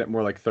struggles, you're looking at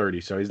more like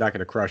 30. So he's not going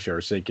to crush you or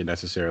sink you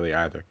necessarily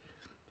either.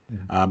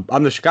 Mm-hmm.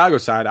 On the Chicago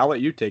side, I'll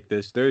let you take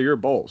this. They're your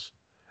Bulls.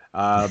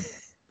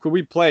 Could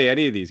we play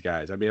any of these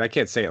guys? I mean, I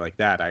can't say it like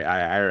that.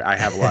 I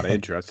have a lot of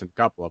interest in a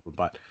couple of them,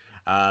 but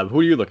who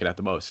are you looking at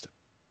the most?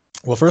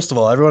 Well, first of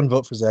all, everyone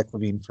vote for Zach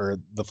LaVine for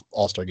the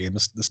All-Star game.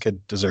 This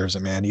kid deserves it,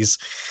 man. He's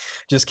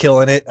just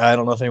killing it. I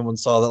don't know if anyone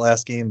saw that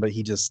last game, but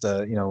he just,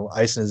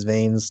 ice in his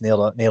veins,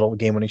 nailed a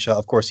game-winning shot.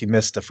 Of course, he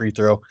missed a free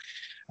throw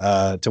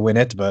to win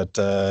it, but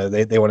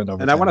they won it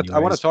over. And I want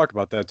to talk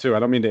about that too. I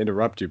don't mean to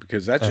interrupt you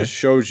because that just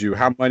shows you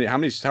how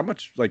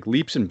much like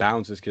leaps and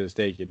bounds this kid has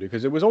taken.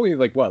 Because it was only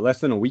like less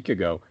than a week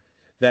ago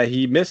that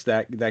he missed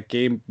that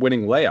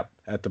game-winning layup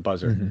at the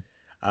buzzer.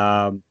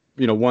 Mm-hmm.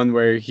 One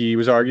where he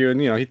was arguing,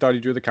 he thought he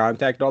drew the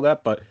contact and all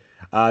that, but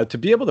to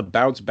be able to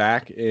bounce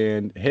back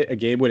and hit a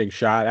game-winning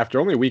shot after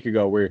only a week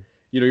ago where,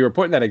 you were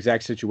put in that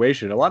exact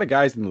situation, a lot of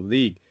guys in the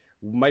league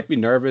might be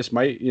nervous,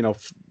 might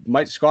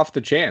scoff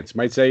the chance,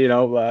 might say,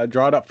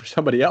 draw it up for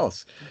somebody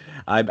else.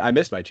 I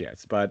missed my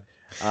chance, but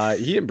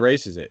he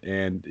embraces it.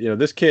 And,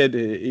 this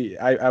kid,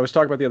 I was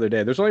talking about the other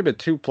day, there's only been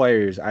 2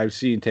 players I've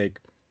seen take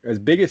as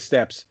big as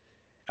steps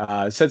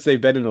since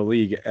they've been in the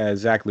league as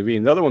Zach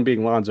LaVine, the other one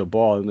being Lonzo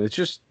Ball. And it's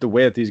just the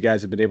way that these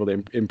guys have been able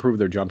to improve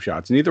their jump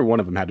shots. Neither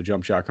one of them had a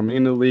jump shot coming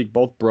into the league,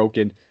 both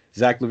broken.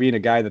 Zach LaVine, a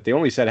guy that they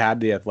only said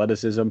had the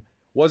athleticism,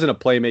 wasn't a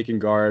playmaking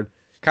guard,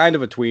 kind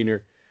of a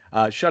tweener.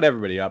 Shut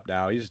everybody up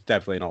now. He's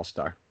definitely an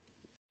all-star.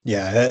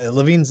 Yeah,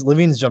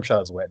 LaVine's jump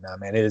shot is wet now,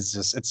 man.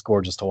 It's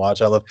gorgeous to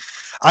watch.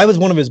 I was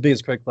one of his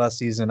biggest critics last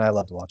season. I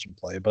love to watch him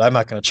play, but I'm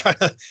not going to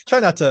try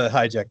not to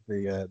hijack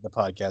the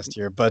podcast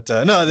here. But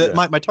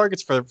my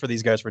targets for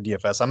these guys for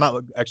DFS, I'm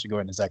not actually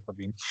going to Zach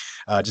LaVine,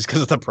 just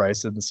because of the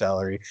price and the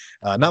salary.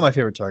 Not my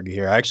favorite target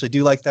here. I actually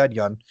do like Thad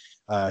Young.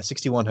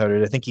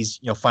 6,100. I think he's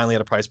finally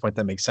at a price point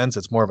that makes sense.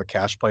 It's more of a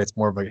cash play. It's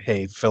more of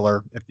a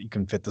filler. If you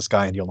can fit this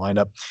guy into your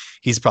lineup,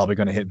 he's probably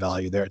going to hit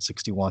value there at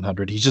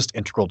 6,100. He's just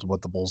integral to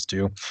what the Bulls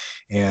do,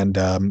 and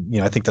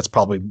I think that's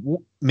probably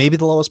maybe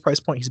the lowest price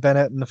point he's been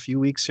at in a few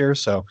weeks here.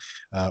 So,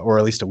 or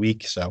at least a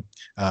week. So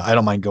I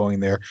don't mind going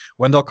there.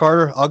 Wendell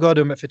Carter, I'll go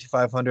to him at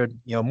 5,500.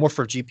 More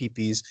for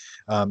GPPs,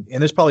 and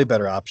there's probably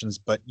better options,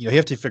 but you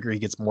have to figure he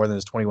gets more than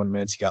his 21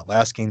 minutes he got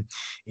last game,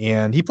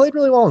 and he played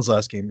really well in his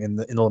last game in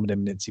the limited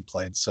minutes he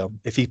played. So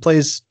if he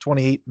plays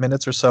 28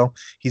 minutes or so,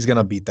 he's going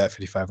to beat that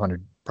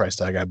 5,500 price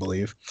tag, I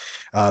believe.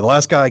 The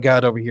last guy I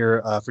got over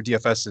here for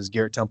DFS is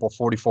Garrett Temple,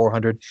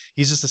 4,400.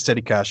 He's just a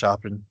steady cash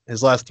option.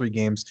 His last 3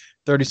 games,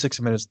 36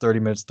 minutes, 30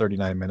 minutes,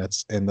 39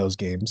 minutes in those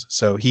games.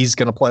 So he's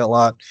going to play a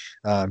lot.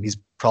 He's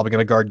probably going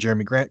to guard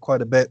Jeremy Grant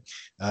quite a bit.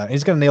 And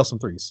he's going to nail some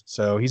threes.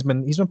 So he's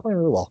been playing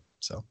really well.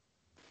 So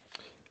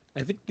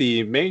I think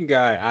the main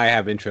guy I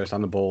have interest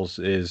on the Bulls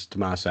is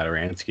Tomas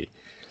Satoransky.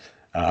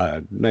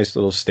 Nice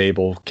little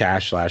stable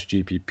cash slash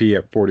GPP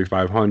at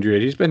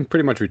 4,500. He's been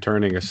pretty much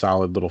returning a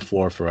solid little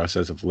floor for us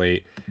as of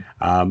late.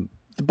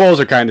 The Bulls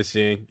are kind of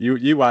seeing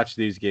you watch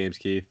these games,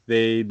 Keith.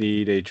 They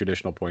need a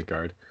traditional point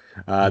guard.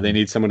 They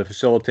need someone to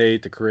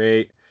facilitate, to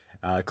create.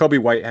 Kobe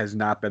White has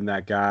not been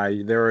that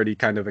guy. They're already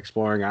kind of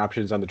exploring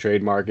options on the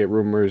trade market.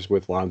 Rumors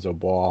with Lonzo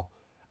Ball.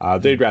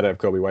 They'd rather have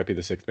Kobe White be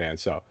the sixth man.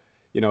 So,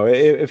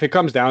 if it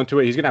comes down to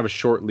it, he's going to have a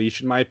short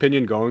leash, in my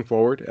opinion, going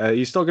forward.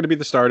 He's still going to be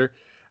the starter.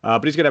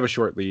 But he's going to have a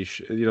short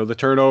leash. The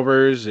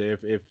turnovers,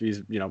 if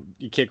he's,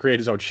 he can't create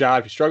his own shot,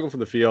 if he's struggling from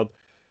the field,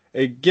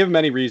 give him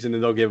any reason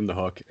and they'll give him the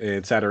hook.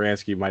 And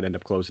Satoransky might end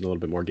up closing a little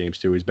bit more games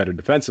too. He's better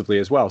defensively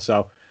as well.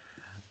 So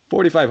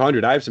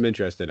 4,500, I have some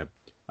interest in him.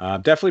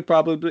 Definitely,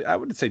 probably, I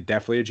wouldn't say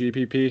definitely a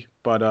GPP,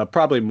 but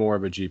probably more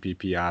of a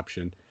GPP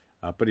option.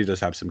 But he does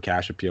have some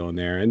cash appeal in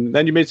there. And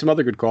then you made some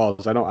other good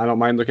calls. I don't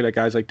mind looking at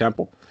guys like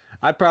Temple.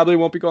 I probably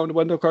won't be going to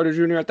Wendell Carter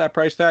Jr. at that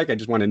price tag. I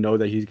just want to know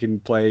that he can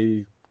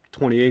play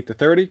 28 to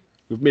 30.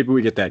 Maybe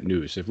we get that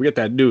news. If we get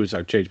that news,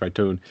 I'll change my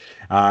tune.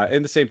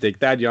 And the same thing,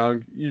 Thad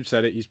Young, you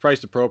said it. He's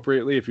priced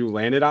appropriately. If you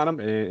landed on him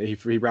and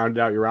he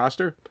rounded out your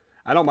roster,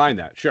 I don't mind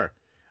that. Sure.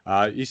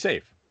 He's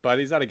safe, but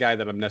he's not a guy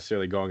that I'm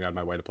necessarily going out of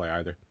my way to play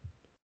either.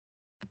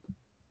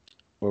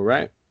 All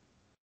right.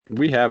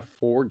 We have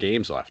 4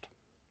 games left.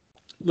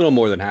 A little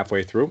more than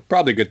halfway through.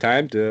 Probably a good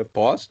time to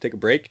pause, take a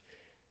break,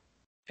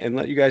 and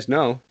let you guys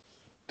know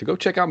to go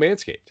check out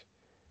Manscaped.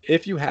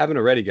 If you haven't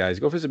already, guys,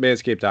 go visit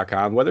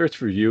manscaped.com, whether it's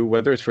for you,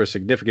 whether it's for a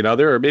significant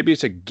other, or maybe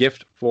it's a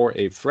gift for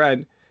a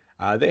friend.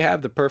 They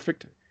have the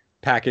perfect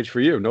package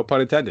for you, no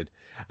pun intended.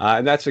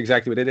 And that's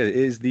exactly what it is. It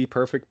is the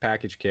perfect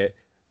package kit.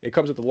 It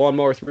comes with the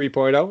Lawnmower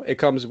 3.0. It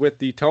comes with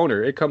the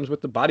toner. It comes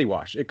with the body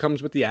wash. It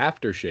comes with the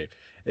aftershave.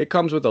 It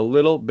comes with a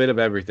little bit of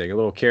everything, a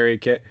little carry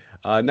kit,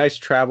 nice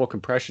travel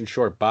compression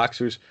short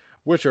boxers,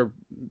 which are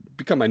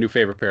become my new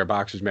favorite pair of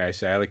boxers, may I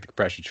say. I like the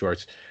compression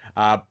shorts.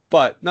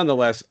 But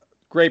nonetheless,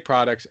 great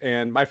products,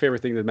 and my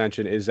favorite thing to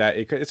mention is that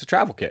it's a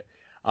travel kit.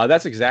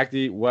 That's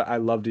exactly what I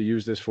love to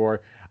use this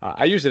for.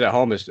 I use it at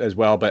home as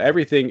well, but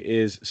everything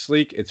is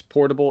sleek, it's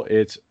portable,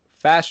 it's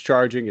fast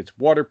charging, it's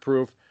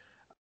waterproof.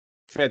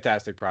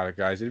 Fantastic product,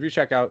 guys. If you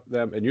check out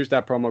them and use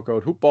that promo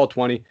code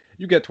HoopBall20,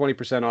 you get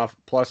 20% off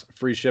plus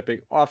free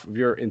shipping off of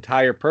your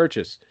entire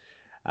purchase.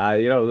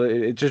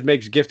 It just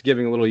makes gift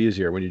giving a little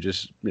easier when you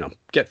just,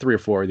 get 3 or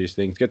 4 of these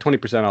things. Get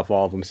 20% off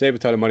all of them. Save a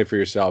ton of money for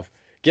yourself.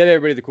 Get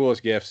everybody the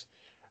coolest gifts.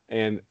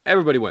 And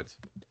everybody wins.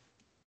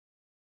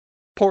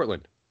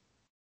 Portland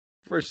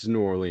versus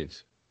New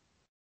Orleans.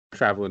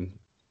 Traveling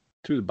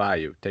to the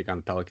Bayou. Take on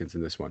the Pelicans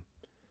in this one.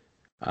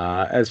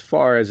 As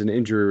far as an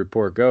injury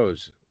report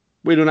goes,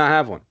 we do not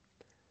have one.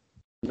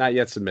 Not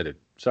yet submitted.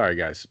 Sorry,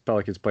 guys.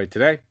 Pelicans played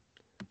today.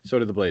 So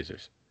did the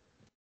Blazers.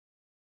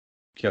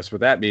 Guess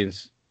what that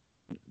means?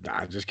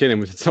 Nah, just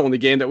kidding. It's the only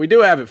game that we do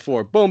have it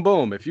for. Boom,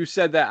 boom. If you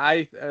said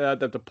that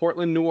that the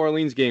Portland-New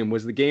Orleans game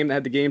was the game that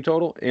had the game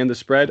total and the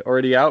spread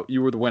already out,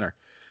 you were the winner.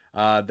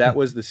 That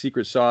was the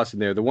secret sauce in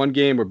there. The one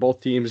game where both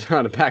teams are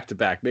on a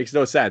back-to-back. Makes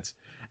no sense.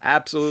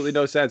 Absolutely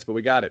no sense, but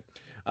we got it.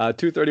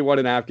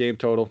 231.5 game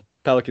total.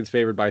 Pelicans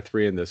favored by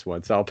 3 in this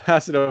one. So I'll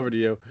pass it over to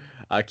you.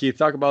 Keith,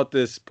 talk about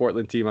this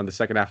Portland team on the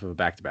second half of a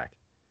back-to-back.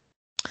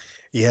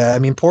 Yeah, I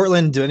mean,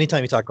 Portland,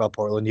 anytime you talk about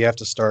Portland, you have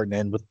to start and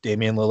end with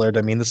Damian Lillard.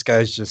 I mean, this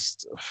guy's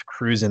just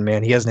cruising,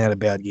 man. He hasn't had a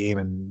bad game,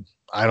 and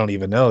I don't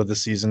even know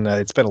this season.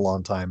 It's been a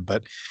long time.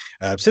 But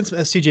since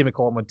CJ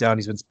McCollum went down,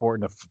 he's been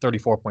sporting a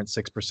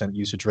 34.6%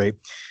 usage rate.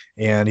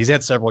 And he's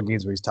had several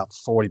games where he's top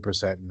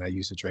 40% in that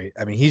usage rate.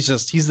 I mean, he's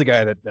the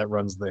guy that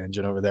runs the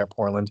engine over there at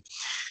Portland.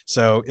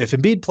 So if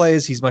Embiid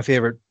plays, he's my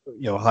favorite,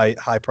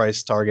 high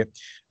price target,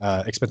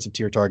 expensive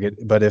tier target.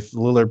 But if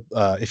Lillard,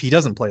 if he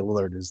doesn't play,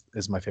 Lillard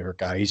is my favorite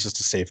guy. He's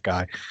just a safe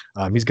guy.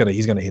 He's gonna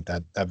hit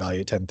that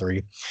value at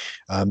 10-3.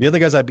 The other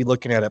guys I'd be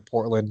looking at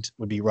Portland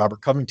would be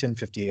Robert Covington,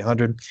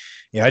 5,800.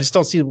 I just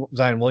don't see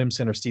Zion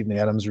Williamson or Steven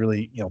Adams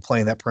really,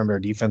 playing that perimeter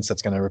defense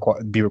that's going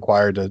to be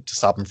required to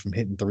stop him from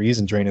hitting threes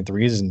and draining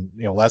threes. And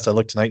last I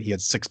looked tonight, he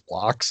had 6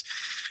 blocks.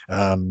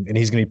 And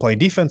he's going to be playing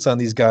defense on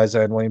these guys,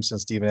 Zion Williamson,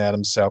 Steven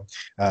Adams. So,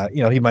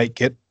 he might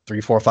get 3,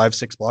 4, 5,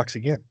 6 blocks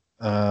again.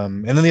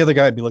 And then the other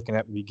guy I'd be looking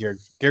at would be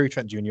Gary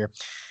Trent Jr.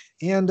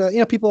 And,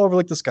 people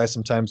overlook this guy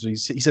sometimes.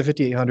 He's at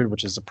 5,800,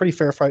 which is a pretty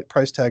fair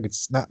price tag.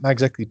 It's not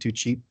exactly too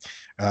cheap,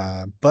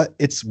 but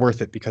it's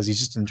worth it because he's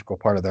just an integral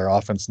part of their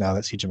offense now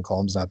that CJ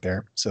McCollum's not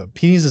there. So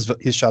he needs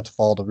his shot to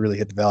fall to really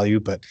hit the value,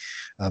 but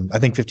I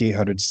think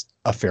 5,800 is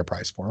a fair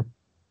price for him.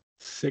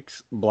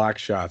 6 block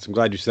shots. I'm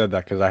glad you said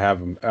that because I have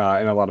them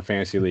in a lot of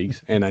fantasy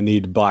leagues, and I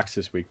need blocks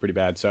this week pretty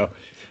bad. So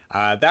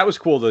that was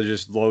cool to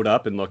just load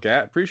up and look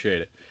at.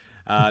 Appreciate it.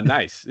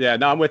 Nice. Yeah,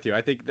 no, I'm with you.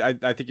 I think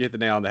you hit the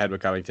nail on the head with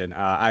Covington.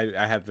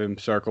 I have him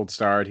circled,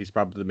 starred. He's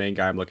probably the main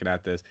guy I'm looking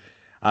at this.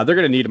 They're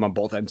going to need him on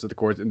both ends of the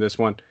court in this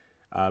one.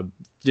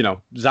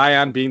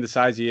 Zion being the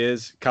size he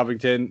is,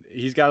 Covington,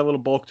 he's got a little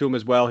bulk to him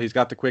as well. He's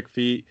got the quick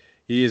feet.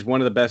 He is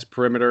one of the best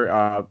perimeter,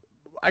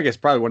 I guess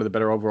probably one of the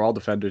better overall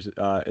defenders in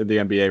the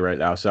NBA right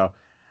now. So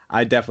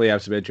I definitely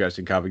have some interest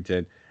in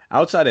Covington.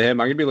 Outside of him,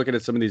 I'm going to be looking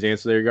at some of these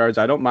ancillary guards.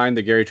 I don't mind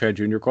the Gary Trent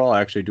Jr. call.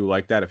 I actually do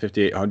like that at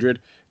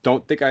 5,800.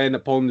 Don't think I end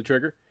up pulling the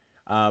trigger,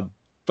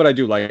 but I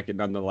do like it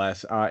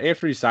nonetheless.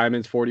 Anthony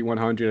Simons,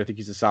 4,100. I think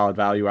he's a solid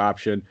value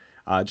option.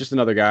 Just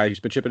another guy who's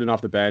been chipping in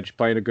off the bench,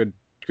 playing a good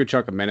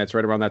chunk of minutes,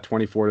 right around that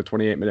 24 to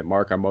 28 minute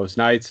mark on most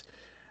nights.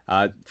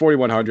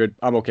 4,100,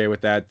 I'm okay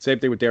with that. Same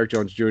thing with Derrick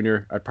Jones Jr.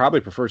 I'd probably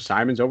prefer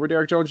Simons over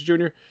Derrick Jones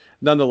Jr.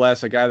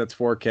 Nonetheless, a guy that's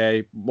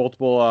 4K,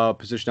 multiple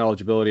position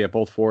eligibility at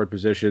both forward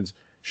positions,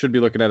 should be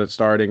looking at it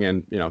starting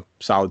in,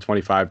 solid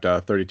 25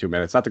 to 32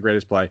 minutes. Not the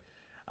greatest play,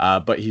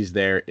 but he's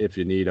there if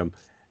you need him.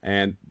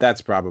 And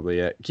that's probably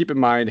it. Keep in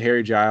mind,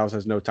 Harry Giles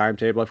has no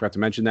timetable. I forgot to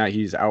mention that.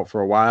 He's out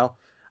for a while.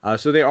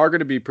 So they are going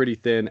to be pretty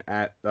thin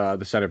at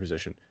the center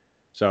position.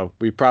 So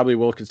we probably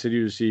will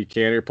continue to see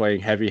Kanter playing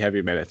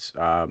heavy minutes.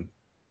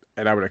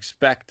 And I would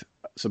expect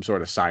some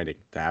sort of signing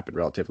to happen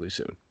relatively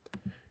soon.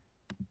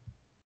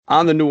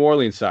 On the New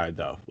Orleans side,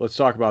 though, let's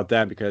talk about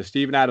that because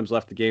Steven Adams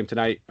left the game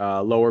tonight,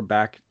 lower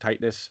back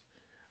tightness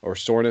or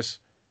soreness.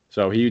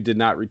 So he did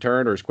not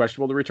return or is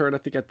questionable to return, I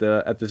think, at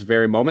this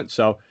very moment.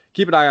 So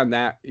keep an eye on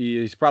that.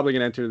 He's probably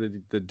going to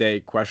enter the day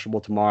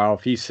questionable tomorrow.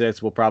 If he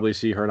sits, we'll probably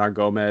see Hernan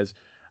Gomez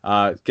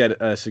get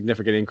a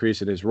significant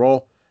increase in his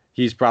role.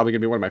 He's probably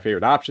going to be one of my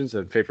favorite options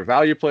and favorite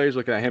value plays.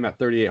 Looking at him at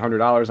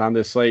 $3,800 on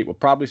this slate. We'll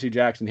probably see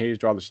Jackson Hayes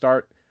draw the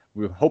start.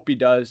 We hope he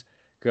does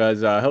because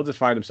he'll just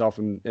find himself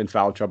in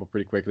foul trouble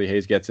pretty quickly.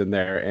 Hayes gets in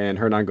there, and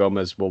Hernan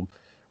Gomez will,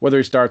 whether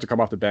he starts or come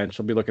off the bench,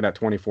 he'll be looking at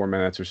 24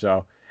 minutes or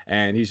so.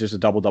 And he's just a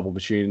double-double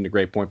machine and a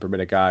great point per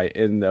minute guy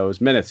in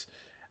those minutes.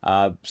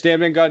 Stan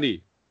Van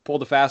Gundy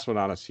pulled a fast one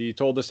on us. He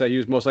told us that he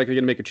was most likely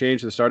going to make a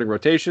change to the starting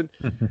rotation,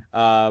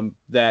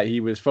 that he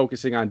was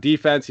focusing on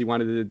defense. He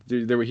wanted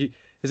to do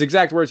his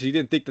exact words, he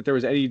didn't think that there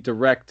was any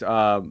direct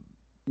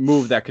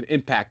move that could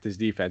impact his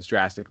defense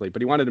drastically,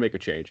 but he wanted to make a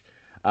change.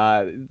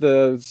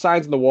 The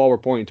signs on the wall were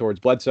pointing towards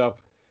Bledsoe.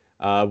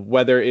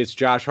 Whether it's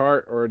Josh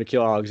Hart or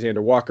Nickeil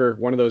Alexander-Walker,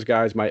 one of those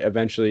guys might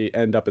eventually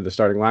end up in the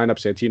starting lineup.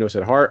 Santino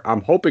said Hart.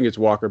 I'm hoping it's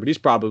Walker, but he's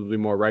probably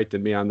more right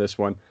than me on this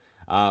one.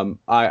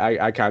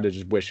 I kind of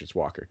just wish it's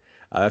Walker.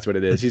 That's what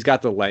it is. He's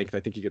got the length. I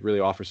think he could really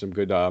offer some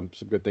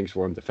good things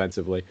for him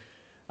defensively.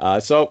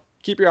 So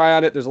keep your eye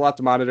on it. There's a lot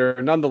to monitor.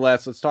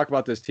 Nonetheless, let's talk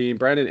about this team.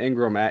 Brandon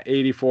Ingram at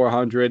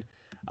 8,400.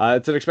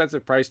 It's an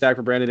expensive price tag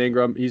for Brandon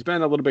Ingram. He's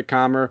been a little bit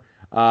calmer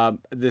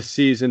this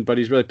season, but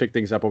he's really picked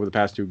things up over the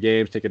past two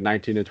games, taking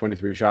 19 and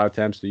 23 shot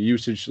attempts. The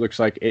usage looks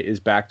like it is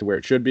back to where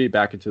it should be,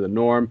 back into the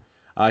norm.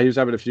 He was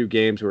having a few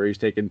games where he's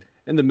taken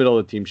in the middle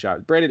of the team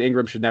shot. Brandon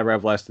Ingram should never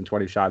have less than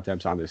 20 shot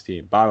attempts on this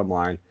team. Bottom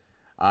line,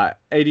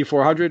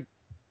 8,400.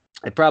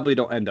 I probably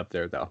don't end up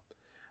there, though.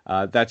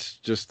 That's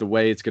just the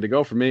way it's going to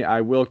go for me.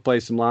 I will play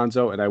some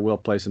Lonzo, and I will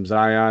play some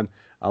Zion,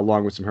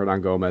 along with some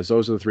Hernan Gomez.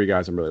 Those are the three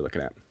guys I'm really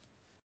looking at.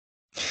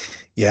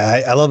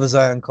 Yeah, I love the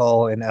Zion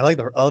call, and I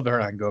love the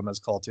Hernan Gomez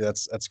call too.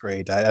 That's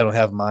great. I don't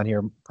have him on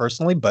here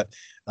personally, but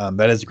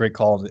that is a great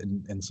call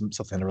and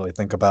something to really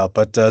think about.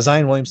 But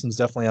Zion Williamson's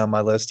definitely on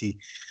my list. He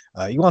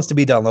wants to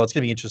be down low. It's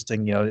going to be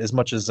interesting. As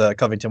much as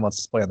Covington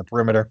wants to play on the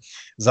perimeter,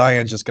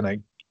 Zion's just going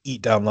to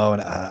eat down low,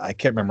 and I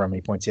can't remember how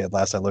many points he had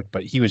last I looked,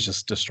 but he was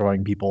just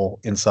destroying people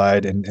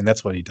inside, and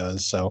that's what he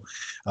does. So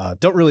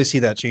don't really see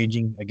that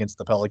changing against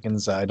the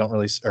Pelicans.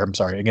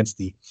 Against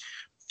the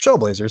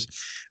Trailblazers.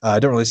 I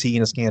don't really see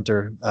Enes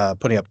Kanter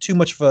putting up too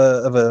much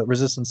of a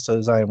resistance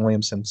to Zion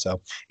Williamson, so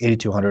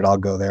 8,200, I'll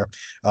go there.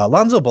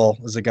 Lonzo Ball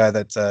is a guy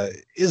that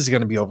is going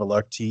to be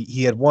overlooked.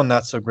 He had one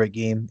not so great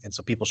game, and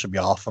so people should be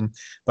off him.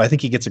 But I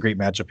think he gets a great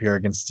matchup here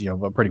against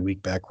a pretty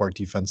weak backcourt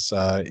defense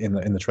in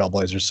the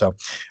Trailblazers. So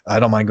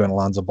I don't mind going to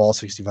Lonzo Ball,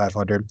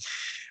 6,500.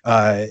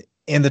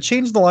 And the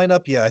change in the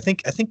lineup, yeah, I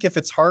think if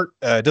it's Hart,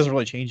 it doesn't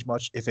really change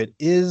much. If it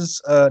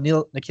is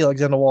Nickeil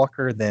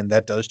Alexander-Walker, then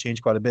that does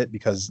change quite a bit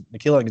because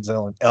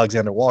Nickeil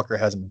Alexander-Walker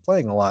hasn't been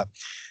playing a lot.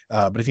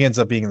 But if he ends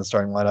up being in the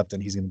starting lineup, then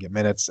he's going to get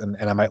minutes, and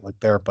I might look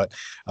there. But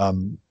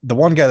the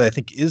one guy that I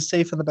think is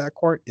safe in the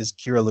backcourt is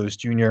Kira Lewis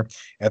Jr.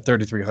 at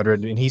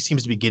 3,300, and he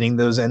seems to be getting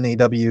those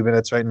NAW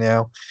minutes right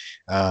now.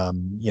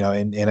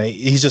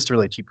 He's just a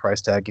really cheap price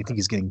tag. I think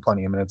he's getting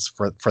plenty of minutes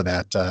for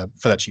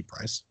that cheap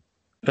price.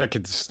 That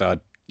kid's a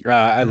stud.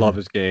 I love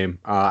his game.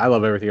 I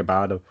love everything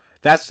about him.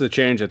 That's the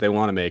change that they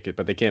want to make it,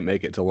 but they can't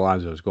make it until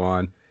Lonzo's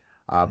gone.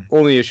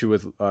 Only issue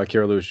with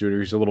Kira Lewis Jr.,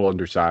 he's a little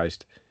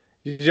undersized.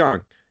 He's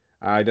young.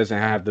 He doesn't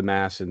have the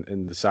mass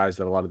and the size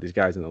that a lot of these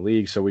guys in the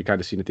league, so we kind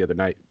of seen it the other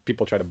night.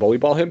 People try to bully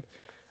ball him,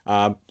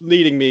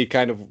 leading me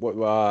kind of,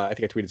 I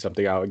think I tweeted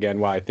something out again,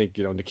 why I think,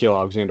 Nickeil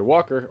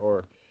Alexander-Walker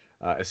or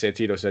as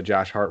Santino said,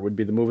 Josh Hart would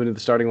be the move into the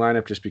starting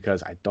lineup just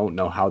because I don't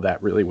know how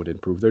that really would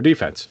improve their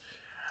defense.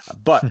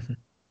 But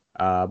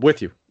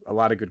with you. A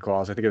lot of good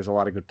calls. I think there's a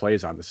lot of good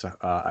plays on this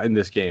in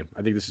this game.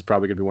 I think this is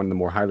probably going to be one of the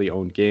more highly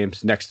owned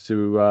games next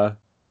to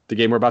the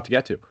game we're about to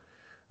get to.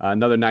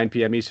 Another 9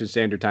 p.m. Eastern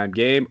Standard Time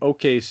game.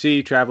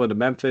 OKC traveling to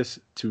Memphis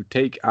to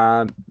take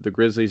on the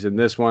Grizzlies in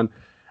this one.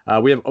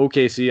 We have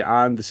OKC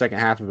on the second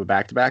half of a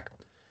back-to-back,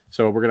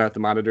 so we're going to have to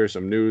monitor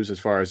some news as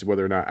far as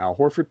whether or not Al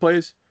Horford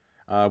plays.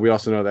 We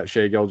also know that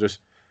Shai Gilgeous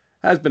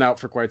has been out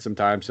for quite some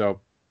time,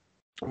 so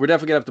We're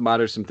definitely gonna have to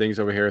monitor some things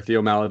over here.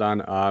 Theo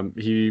Maladon,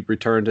 he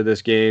returned to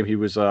this game. He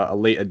was a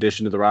late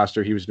addition to the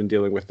roster. He was been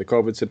dealing with the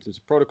COVID symptoms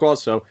and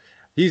protocols, so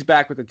he's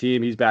back with the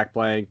team. He's back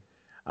playing.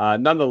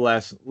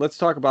 Nonetheless, let's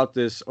talk about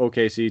this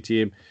OKC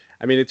team.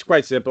 I mean, it's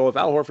quite simple. If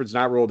Al Horford's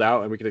not ruled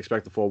out and we can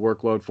expect the full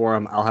workload for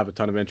him, I'll have a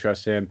ton of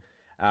interest in him.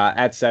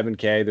 At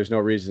 7K, there's no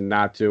reason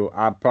not to.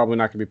 I'm probably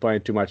not going to be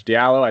playing too much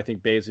Diallo. I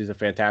think Bazley's a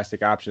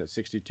fantastic option at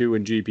 62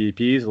 in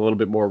GPPs, a little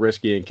bit more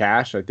risky in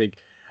cash. I think,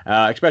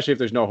 especially if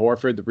there's no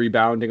Horford, the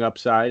rebounding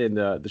upside and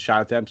the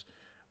shot attempts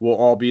will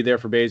all be there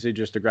for Bazley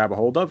just to grab a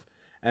hold of.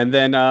 And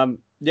then,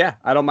 yeah,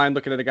 I don't mind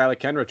looking at a guy like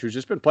Kenrich, who's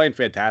just been playing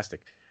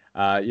fantastic.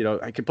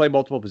 I can play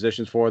multiple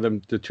positions for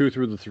them, the 2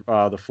 through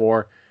the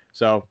 4.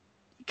 So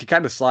you can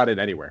kind of slot in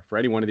anywhere for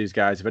any one of these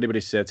guys. If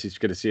anybody sits, he's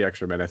going to see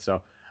extra minutes.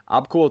 So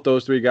I'm cool with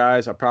those 3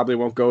 guys. I probably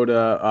won't go to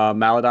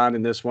Maladon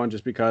in this one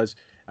just because,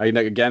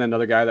 again,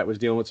 another guy that was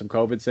dealing with some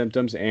COVID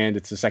symptoms, and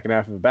it's the second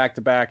half of a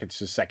back-to-back. It's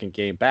his second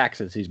game back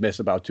since he's missed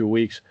about 2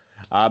 weeks.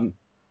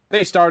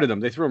 They started him.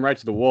 They threw him right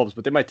to the Wolves,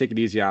 but they might take it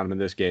easy on him in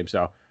this game.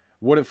 So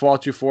wouldn't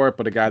fault you for it,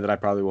 but a guy that I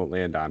probably won't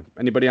land on.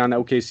 Anybody on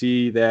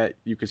OKC that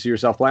you could see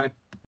yourself playing?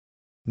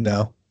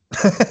 No,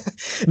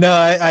 no,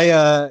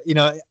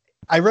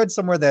 I read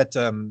somewhere that,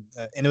 and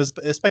it was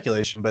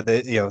speculation, but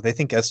they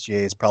think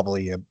SGA is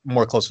probably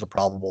more closer to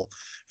probable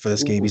for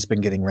this game. He's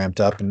been getting ramped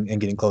up and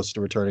getting closer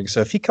to returning.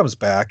 So if he comes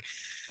back,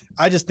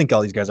 I just think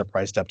all these guys are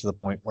priced up to the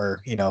point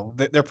where,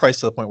 they're priced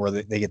to the point where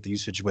they get the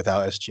usage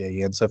without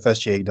SGA in. So if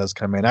SGA does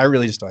come in, I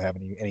really just don't have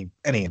any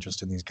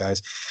interest in these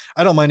guys.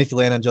 I don't mind if you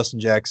land on Justin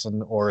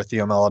Jackson or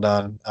Theo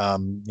Maladon.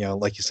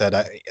 Like you said,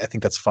 I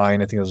think that's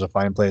fine. I think those are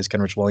fine plays.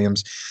 Kenrich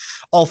Williams,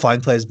 all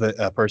fine plays, but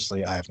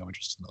personally, I have no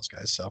interest in those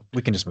guys. So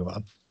we can just move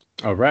on.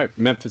 All right.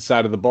 Memphis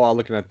side of the ball,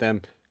 looking at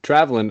them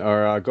traveling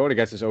or going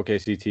against this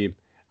OKC team.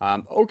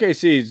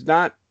 OKC is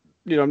not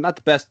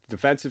the best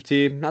defensive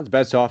team, not the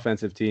best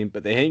offensive team,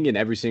 but they hang in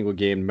every single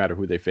game no matter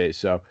who they face.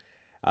 So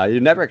you're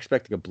never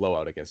expecting a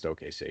blowout against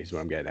OKC is what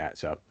I'm getting at.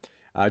 So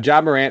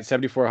Ja Morant,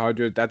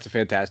 7,400, that's a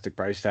fantastic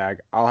price tag.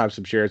 I'll have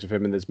some shares of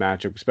him in this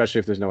matchup, especially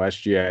if there's no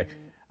SGA.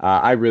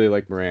 I really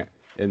like Morant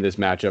in this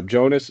matchup.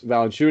 Jonas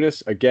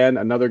Valanciunas, again,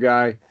 another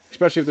guy,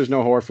 especially if there's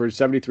no Horford,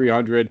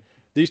 7,300.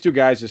 These 2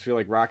 guys just feel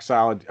like rock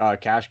solid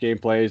cash game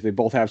plays. They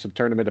both have some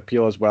tournament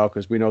appeal as well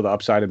because we know the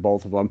upside in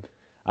both of them.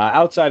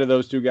 Outside of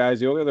those 2 guys,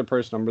 the only other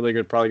person I'm really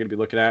probably going to be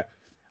looking at,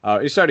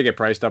 he's starting to get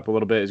priced up a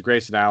little bit, is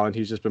Grayson Allen.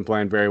 He's just been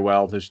playing very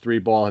well. His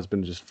 3-ball has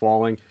been just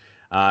falling.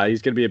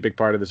 He's going to be a big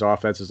part of this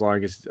offense as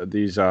long as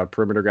these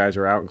perimeter guys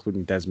are out,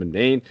 including Desmond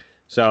Bane.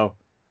 So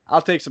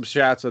I'll take some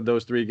shots at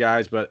those 3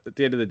 guys, but at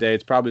the end of the day,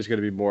 it's probably just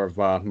going to be more of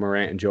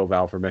Morant and Joe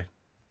Val for me.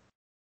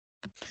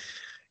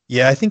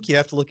 Yeah, I think you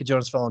have to look at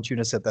Jonas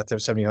Valanciunas at that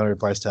 7,000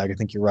 price tag. I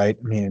think you're right.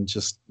 I mean,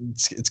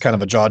 it's kind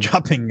of a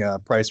jaw-dropping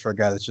price for a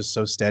guy that's just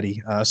so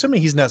steady.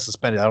 Assuming he's not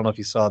suspended. I don't know if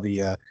you saw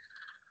the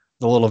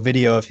little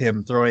video of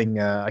him throwing.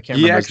 I can't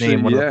remember his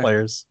name. One of the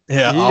players.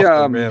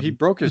 Yeah, he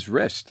broke his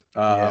wrist.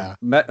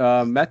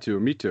 Mitu.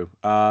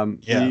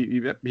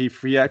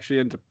 He actually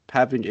ended up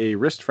having a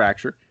wrist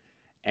fracture,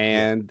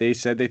 and they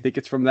said they think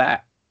it's from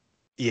that.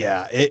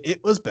 Yeah,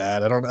 it was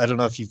bad. I don't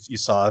know if you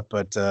saw it,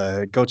 but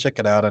go check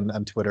it out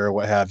on Twitter or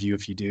what have you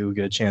if you do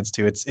get a chance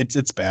to.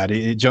 It's bad.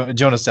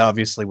 Jonas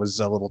obviously was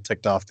a little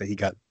ticked off that he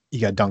got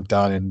dunked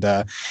on, and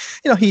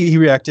he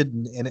reacted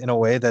in a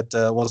way that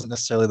wasn't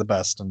necessarily the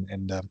best,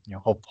 and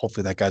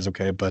hopefully that guy's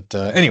okay. But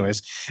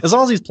anyways, as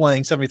long as he's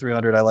playing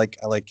 7,300, I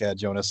like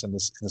Jonas in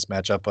this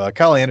matchup.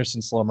 Kyle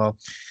Anderson, slow-mo.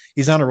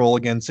 He's on a roll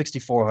again,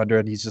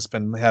 6,400. He's just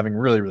been having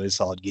really, really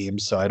solid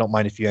games. So I don't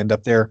mind if you end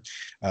up there.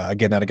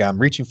 Again, not a guy I'm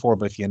reaching for,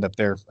 but if you end up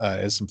there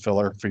as some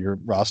filler for your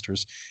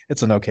rosters,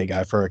 it's an okay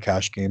guy for a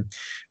cash game.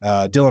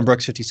 Dylan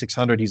Brooks,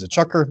 5,600. He's a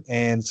chucker,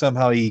 and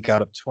somehow he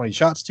got up 20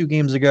 shots 2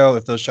 games ago.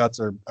 If those shots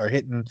are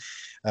hitting,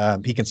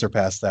 he can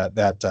surpass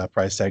that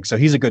price tag. So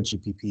he's a good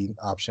GPP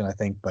option, I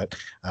think, but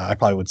I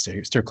probably would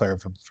steer clear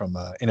of him from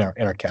in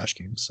our cash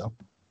games. So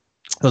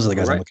those are the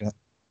guys I'm looking at.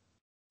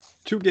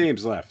 2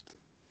 games left.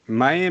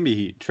 Miami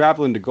Heat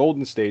traveling to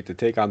Golden State to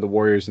take on the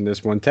Warriors in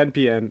this one, 10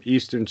 p.m.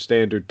 Eastern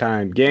Standard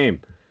Time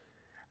game.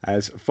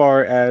 As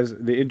far as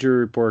the injury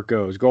report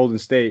goes, Golden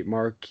State,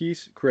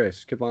 Marquise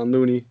Chris, Kevon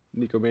Looney,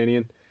 Nico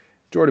Mannion,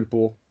 Jordan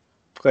Poole,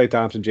 Klay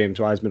Thompson, James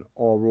Wiseman,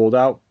 all ruled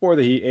out. For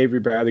the Heat,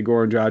 Avery Bradley,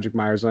 Goran Dragic,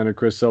 Myers Leonard,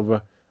 Chris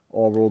Silva,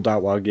 all ruled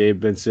out, while Gabe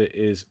Vincent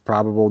is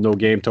probable. No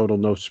game total,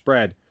 no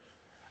spread.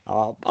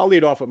 I'll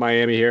lead off with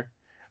Miami here.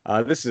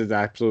 This is an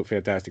absolute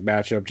fantastic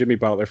matchup. Jimmy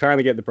Butler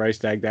finally getting the price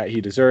tag that he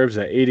deserves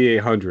at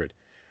 8,800.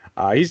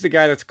 He's the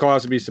guy that's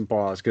causing me some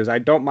pause because I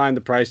don't mind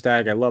the price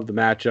tag. I love the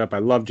matchup. I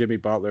love Jimmy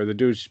Butler. The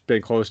dude's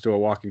been close to a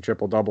walking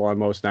triple-double on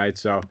most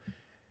nights. So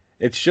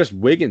it's just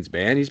Wiggins,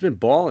 man. He's been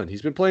balling.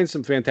 He's been playing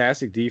some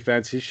fantastic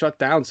defense. He's shut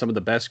down some of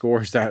the best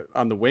scorers that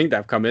on the wing that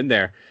have come in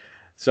there.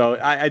 So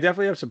I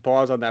definitely have some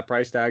pause on that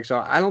price tag. So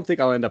I don't think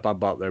I'll end up on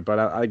Butler.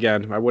 But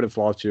again, I wouldn't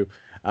fault you.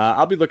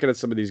 I'll be looking at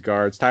some of these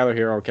guards. Tyler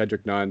Hero,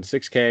 Kendrick Nunn,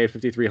 6K,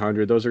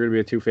 5,300. Those are going to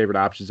be the 2 favorite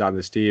options on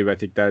this team. I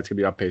think that's going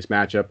to be an up-paced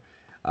matchup.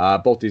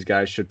 Both these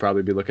guys should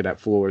probably be looking at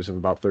floors of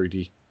about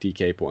 30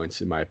 DK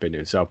points, in my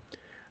opinion. So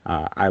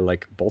I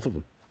like both of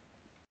them.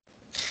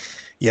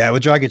 Yeah,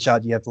 with Dragic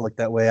out, you have to look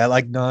that way. I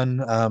like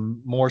Nunn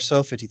more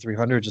so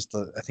 5,300.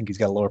 I think he's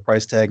got a lower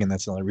price tag, and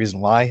that's the only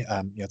reason why.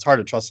 It's hard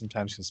to trust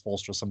sometimes because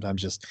Spoelstra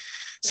sometimes just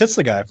sits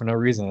the guy for no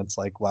reason. It's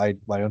like, why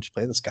don't you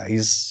play this guy?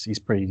 He's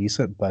pretty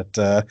decent, but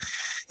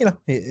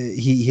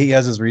he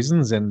has his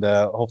reasons, and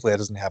hopefully that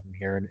doesn't happen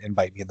here and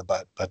bite me in the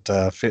butt. But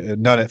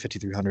Nunn at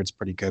 5,300 is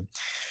pretty good.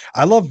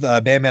 I love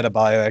Bam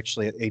Adebayo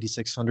actually at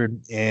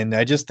 8,600, and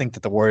I just think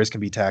that the Warriors can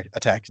be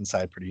attacked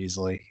inside pretty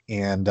easily.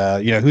 And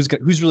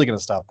who's really going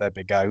to stop that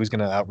big guy? Who's going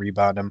to out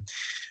rebound him?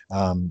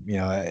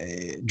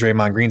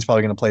 Draymond Green's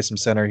probably going to play some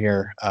center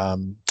here. I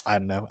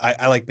don't know.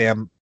 I like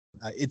Bam.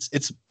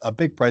 It's a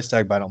big price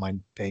tag, but I don't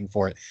mind paying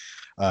for it,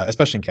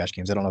 especially in cash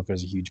games. I don't know if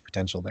there's a huge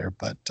potential there,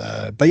 but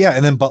yeah.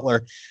 And then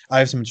Butler, I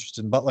have some interest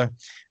in Butler.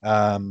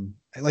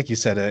 Like you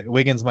said,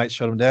 Wiggins might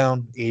shut him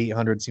down.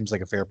 8,800 seems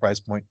like a fair price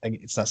point.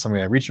 It's not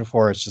something I'm reaching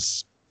for. It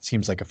just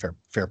seems like a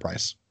fair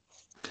price.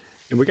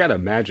 And we got to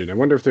imagine. I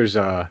wonder if there's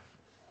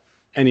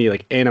any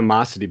like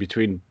animosity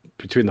between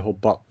the whole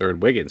Butler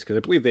and Wiggins, because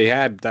I believe they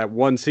had that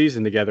one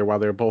season together while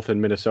they were both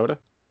in Minnesota,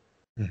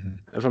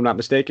 if I'm not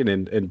mistaken.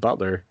 And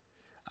Butler,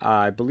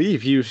 I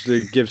believe he used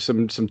to give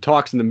some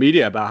talks in the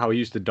media about how he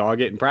used to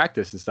dog it in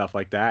practice and stuff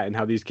like that, and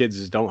how these kids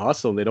just don't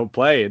hustle and they don't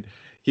play. And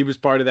he was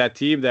part of that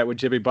team that when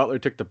Jimmy Butler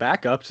took the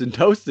backups and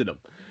toasted him.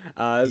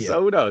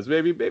 So who knows?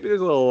 Maybe there's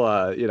a little,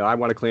 I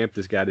want to clamp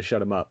this guy to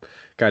shut him up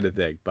kind of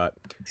thing. But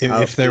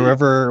if there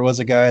ever was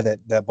a guy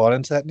that bought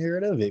into that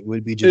narrative, it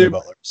would be Jimmy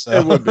Butler. So.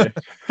 It would be.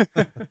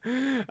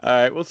 All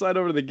right, we'll slide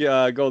over to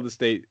the Golden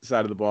State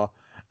side of the ball.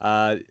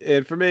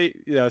 And for me,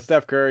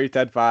 Steph Curry,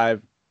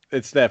 10-5.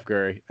 It's Steph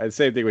Curry. And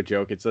same thing with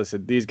Jokic.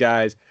 Listen, these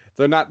guys,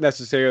 they're not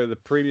necessarily the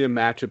premium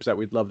matchups that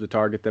we'd love to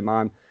target them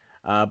on.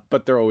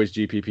 But they're always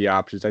GPP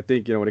options. I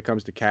think, when it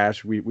comes to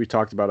cash, we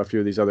talked about a few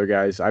of these other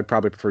guys. I'd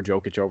probably prefer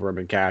Jokic over him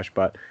in cash,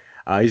 but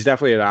he's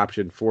definitely an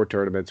option for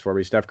tournaments for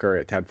me. Steph Curry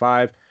at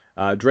 10-5.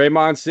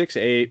 Draymond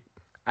 6-8.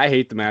 I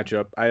hate the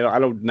matchup. I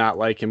don't not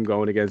like him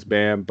going against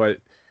Bam, but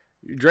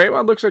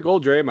Draymond looks like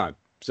old Draymond.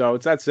 So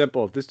it's that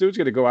simple. If this dude's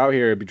going to go out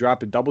here and be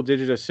dropping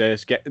double-digit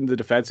assists, getting the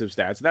defensive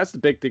stats, and that's the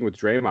big thing with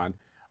Draymond.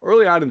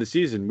 Early on in the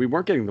season, we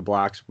weren't getting the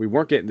blocks, we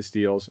weren't getting the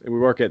steals, and we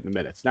weren't getting the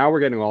minutes. Now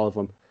we're getting all of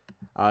them.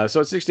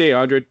 So at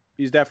 6,800,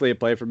 he's definitely a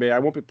play for me. I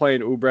won't be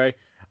playing Oubre.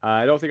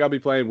 I don't think I'll be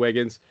playing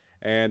Wiggins.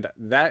 And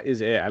that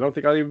is it. I don't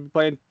think I'll even be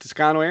playing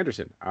Toscano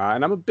Anderson.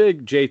 And I'm a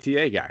big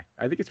JTA guy.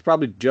 I think it's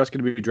probably just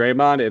going to be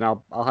Draymond, and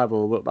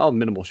I'll have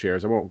minimal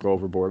shares. I won't go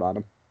overboard on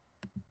him.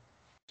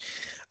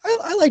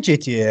 I like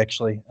JTA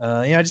actually.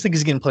 I just think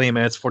he's getting plenty of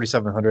minutes,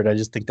 4,700. I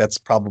just think that's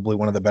probably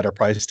one of the better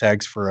price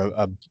tags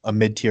for a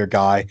mid-tier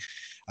guy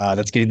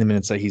that's getting the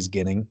minutes that he's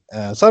getting.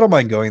 So I don't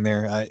mind going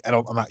there.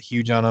 I'm not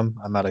huge on him.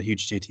 I'm not a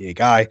huge JTA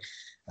guy.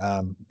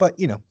 But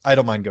I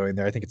don't mind going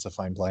there. I think it's a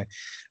fine play.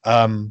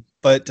 I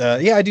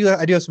do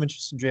have some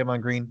interest in Draymond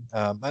Green.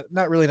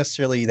 Not really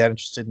necessarily that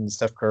interested in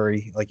Steph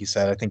Curry, like you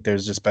said. I think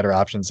there's just better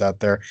options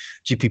out there.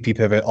 GPP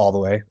pivot all the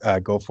way.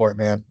 Go for it,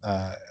 man.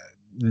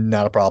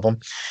 Not a problem.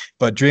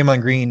 But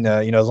Draymond Green,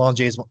 as long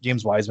as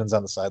James Wiseman's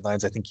on the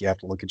sidelines, I think you have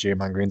to look at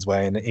Draymond Green's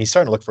way. And he's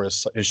starting to look for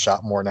his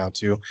shot more now,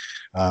 too,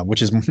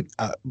 which is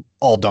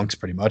all dunks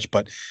pretty much.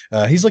 But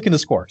he's looking to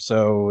score.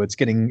 So it's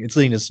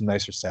leading to some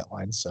nicer stat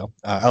lines. So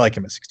I like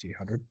him at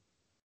 6,800.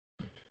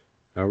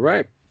 All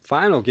right.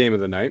 Final game of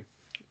the night.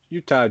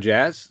 Utah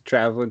Jazz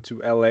traveling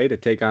to LA to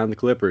take on the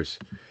Clippers.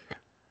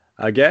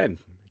 Again,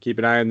 keep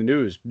an eye on the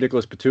news.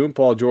 Nicholas Batum,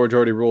 Paul George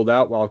already ruled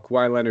out while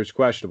Kawhi Leonard's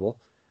questionable.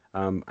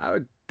 I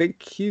would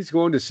think he's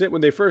going to sit. When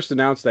they first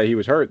announced that he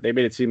was hurt, they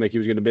made it seem like he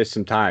was going to miss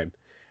some time.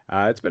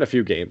 It's been a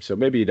few games, so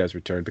maybe he does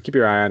return. But keep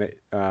your eye on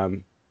it.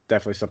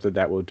 Definitely something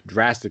that will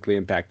drastically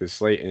impact this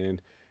slate,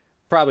 and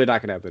probably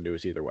not going to have the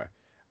news either way.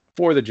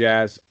 For the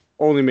Jazz,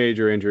 only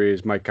major injury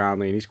is Mike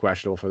Conley, and he's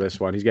questionable for this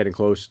one. He's getting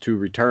close to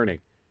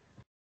returning.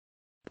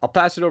 I'll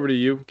pass it over to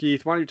you,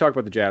 Keith. Why don't you talk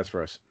about the Jazz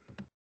for us?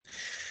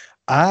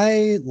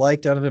 I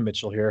like Donovan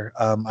Mitchell here.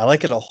 I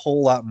like it a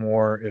whole lot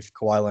more if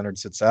Kawhi Leonard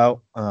sits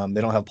out.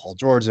 They don't have Paul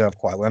George. They don't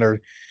have Kawhi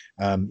Leonard.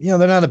 They're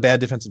not a bad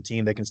defensive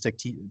team. They can stick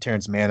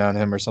Terrence Mann on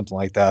him or something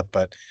like that.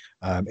 But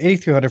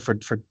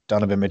 8,300 for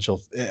Donovan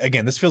Mitchell.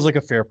 Again, this feels like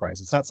a fair price.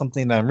 It's not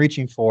something that I'm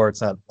reaching for.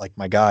 It's not like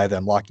my guy that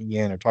I'm locking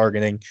in or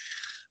targeting.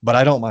 But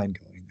I don't mind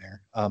going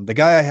there. The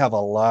guy I have a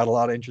lot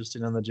of interest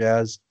in on the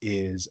Jazz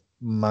is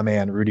my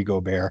man Rudy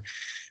Gobert.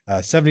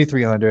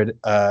 7,300.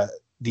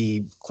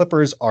 The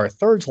Clippers are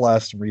third to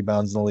last in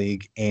rebounds in the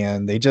league,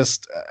 and they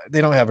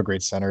don't have a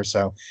great center.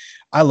 So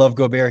I love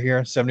Gobert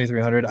here,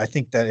 7,300. I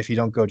think that if you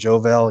don't go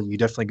JoVel, you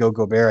definitely go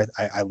Gobert.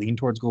 I lean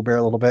towards Gobert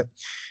a little bit.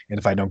 And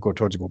if I don't go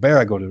towards Gobert,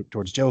 I go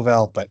towards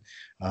JoVel. But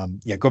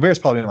Gobert is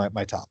probably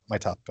my top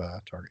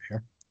target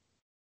here.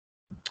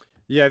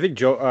 Yeah, I think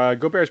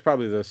Gobert is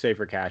probably the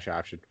safer cash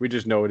option. We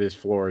just know his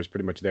floor is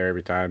pretty much there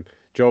every time.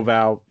 Joe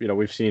Val,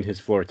 we've seen his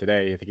floor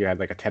today. I think he had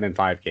like a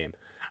 10-5 game.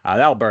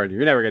 That'll burn you.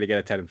 You're never going to get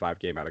a 10-5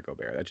 game out of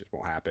Gobert. That just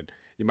won't happen.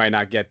 You might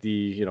not get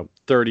the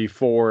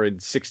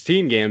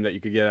 34-16 game that you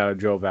could get out of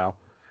Joe Val.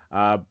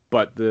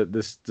 But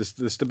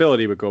the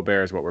stability with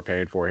Gobert is what we're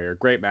paying for here.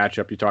 Great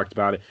matchup. You talked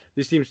about it.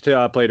 These teams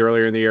played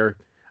earlier in the year.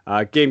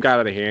 Game got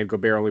out of hand.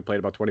 Gobert only played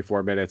about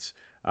 24 minutes.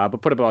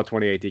 But put about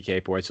 28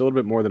 DK points, so a little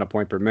bit more than a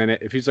point per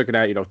minute. If he's looking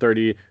at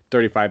 30,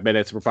 35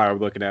 minutes, we're probably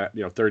looking at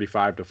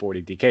 35 to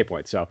 40 DK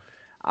points. So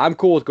I'm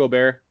cool with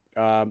Gobert.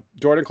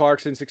 Jordan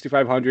Clarkson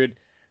 6,500.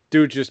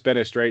 Dude's just been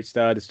a straight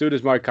stud. As soon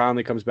as Mike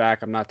Conley comes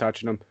back, I'm not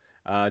touching him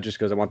just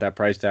because I want that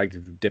price tag to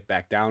dip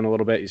back down a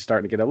little bit. He's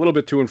starting to get a little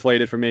bit too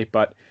inflated for me.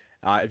 But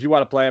if you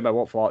want to play him, I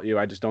won't fault you.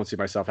 I just don't see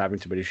myself having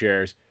too many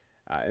shares.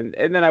 And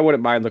then I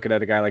wouldn't mind looking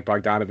at a guy like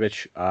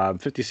Bogdanovich,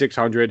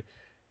 5,600.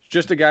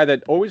 Just a guy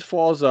that always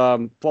falls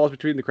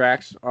between the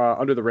cracks,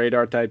 under the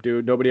radar type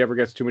dude. Nobody ever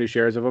gets too many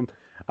shares of him.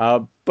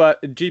 But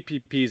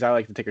GPPs, I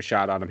like to take a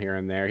shot on him here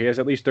and there. He has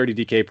at least 30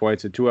 DK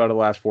points in 2 out of the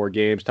last 4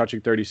 games,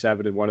 touching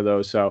 37 in one of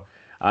those. So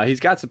he's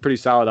got some pretty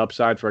solid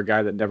upside for a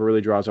guy that never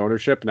really draws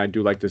ownership. And I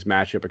do like this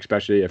matchup,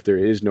 especially if there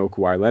is no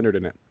Kawhi Leonard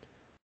in it.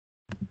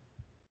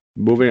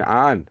 Moving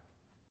on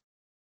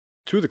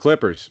to the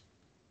Clippers.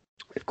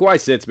 If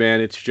Kawhi sits,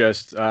 man, it's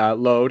just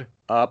load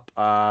up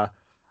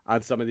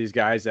on some of these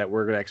guys that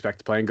we're going to expect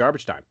to play in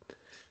garbage time.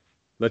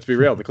 Let's be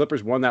real. The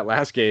Clippers won that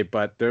last game,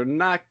 but they're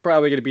not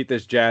probably going to beat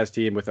this Jazz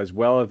team with as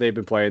well as they've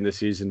been playing this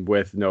season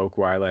with no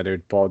Kawhi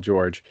Leonard, Paul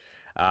George.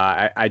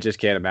 I just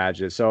can't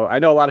imagine it. So I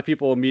know a lot of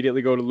people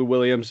immediately go to Lou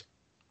Williams.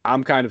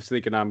 I'm kind of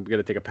thinking I'm going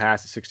to take a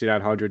pass at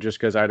 6,900 just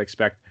because I'd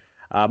expect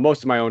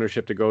most of my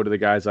ownership to go to the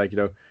guys like,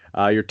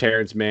 your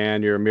Terrence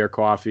Mann, your Amir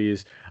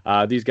Coffees,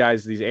 these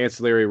guys, these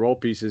ancillary role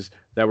pieces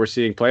that we're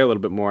seeing play a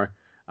little bit more.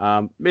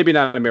 Maybe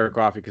not Amir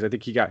Coffee because I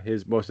think he got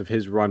most of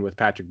his run with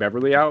Patrick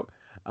Beverley out.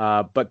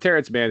 But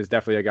Terrence Mann is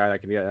definitely a guy that I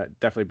can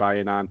definitely buy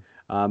in on.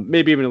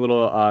 Maybe even a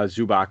little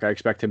Zubac. I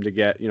expect him to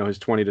get his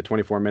 20 to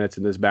 24 minutes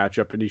in this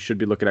matchup, and he should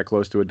be looking at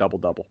close to a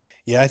double-double.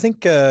 Yeah, I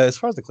think as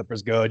far as the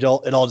Clippers go, it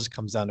all just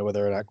comes down to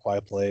whether or not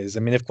Kawhi plays. I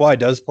mean, if Kawhi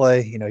does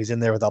play, he's in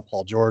there without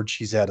Paul George.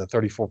 He's had a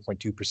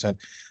 34.2%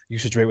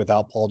 usage rate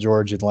without Paul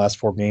George in the last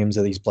 4 games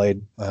that he's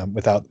played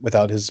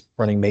without his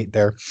running mate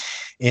there.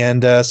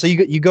 And so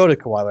you go to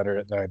Kawhi Leonard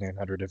at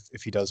 9,900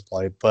 if he does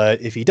play.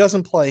 But if he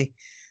doesn't play,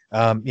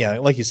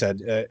 like you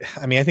said,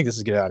 I think this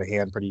is getting out of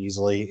hand pretty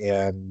easily.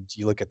 And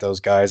you look at those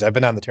guys. I've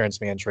been on the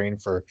Terrence Mann train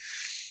for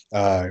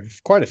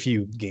quite a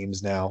few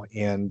games now,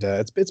 and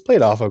it's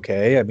played off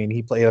okay. I mean,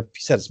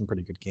 he's had some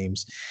pretty good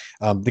games.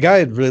 The guy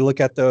I'd really look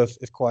at though, if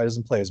Kawhi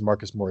doesn't play, is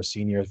Marcus Morris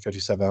Sr. at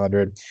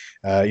 5,700.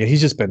 He's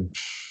just been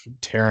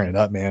tearing it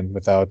up, man.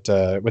 Without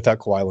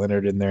Kawhi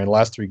Leonard in there, in the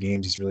last 3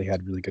 games, he's really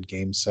had really good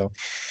games. So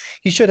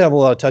he should have a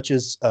lot of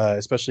touches,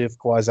 especially if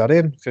Kawhi's out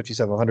in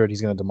 5,700.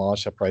 He's going to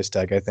demolish that price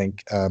tag, I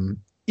think.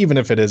 Even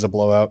if it is a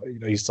blowout,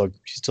 he still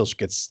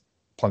gets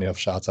plenty of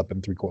shots up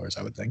in 3 quarters,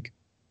 I would think.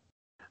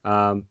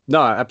 No,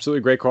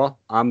 absolutely great call.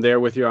 I'm there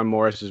with you on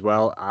Morris as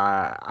well.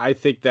 I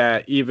think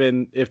that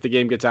even if the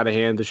game gets out of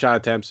hand, the shot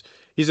attempts,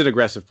 he's an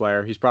aggressive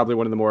player. He's probably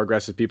one of the more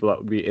aggressive people that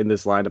would be in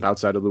this lineup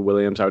outside of Lou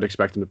Williams. I would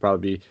expect him to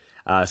probably be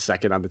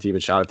second on the team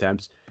in shot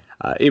attempts.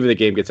 Even if the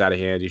game gets out of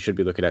hand, you should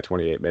be looking at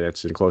 28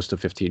 minutes and close to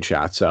 15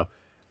 shots. So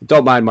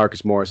don't mind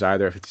Marcus Morris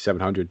either at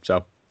 5,700.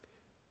 So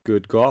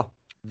good call.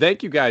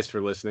 Thank you guys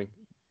for listening.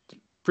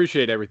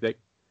 Appreciate everything.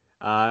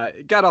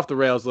 Got off the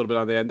rails a little bit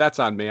on the end. That's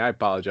on me. I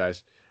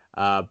apologize.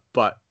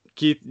 But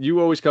Keith,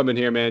 you always come in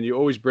here, man. You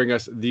always bring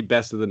us the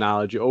best of the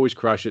knowledge. You always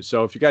crush it.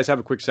 So if you guys have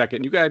a quick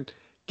second, you guys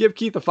give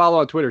Keith a follow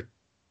on Twitter.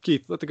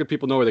 Keith, let the good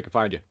people know where they can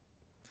find you.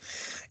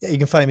 Yeah, you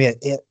can find me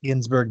at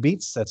Ginsberg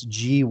Beats. That's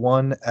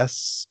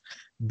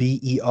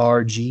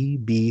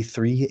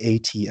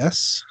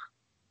G1SBERGB3ATS.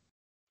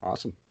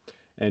 Awesome.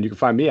 And you can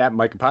find me at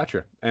Mike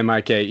Apotria,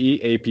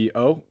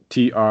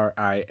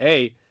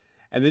 MikeApotria.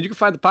 And then you can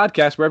find the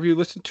podcast wherever you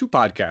listen to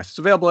podcasts. It's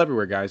available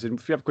everywhere, guys. And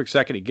if you have a quick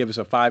second, give us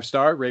a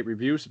 5-star, rate,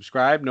 review,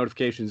 subscribe,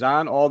 notifications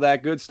on, all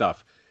that good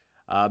stuff.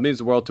 It means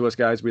the world to us,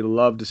 guys. We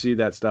love to see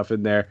that stuff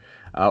in there.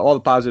 All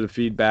the positive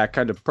feedback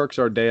kind of perks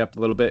our day up a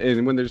little bit.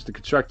 And when there's the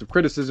constructive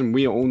criticism,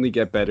 we only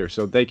get better.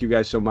 So thank you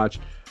guys so much.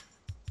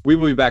 We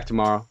will be back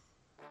tomorrow.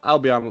 I'll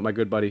be on with my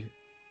good buddy,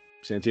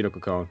 Santino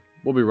Cocone.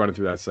 We'll be running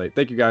through that slate.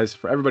 Thank you guys.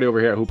 For everybody over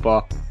here at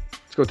Hoopball,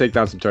 let's go take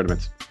down some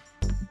tournaments.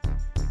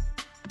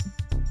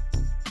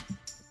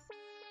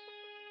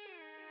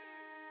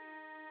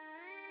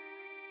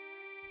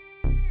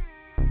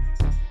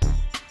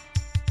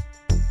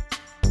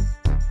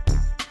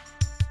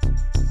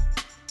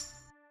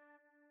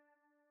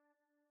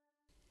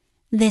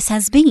 This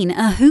has been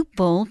a Hoop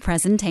Ball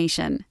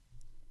presentation.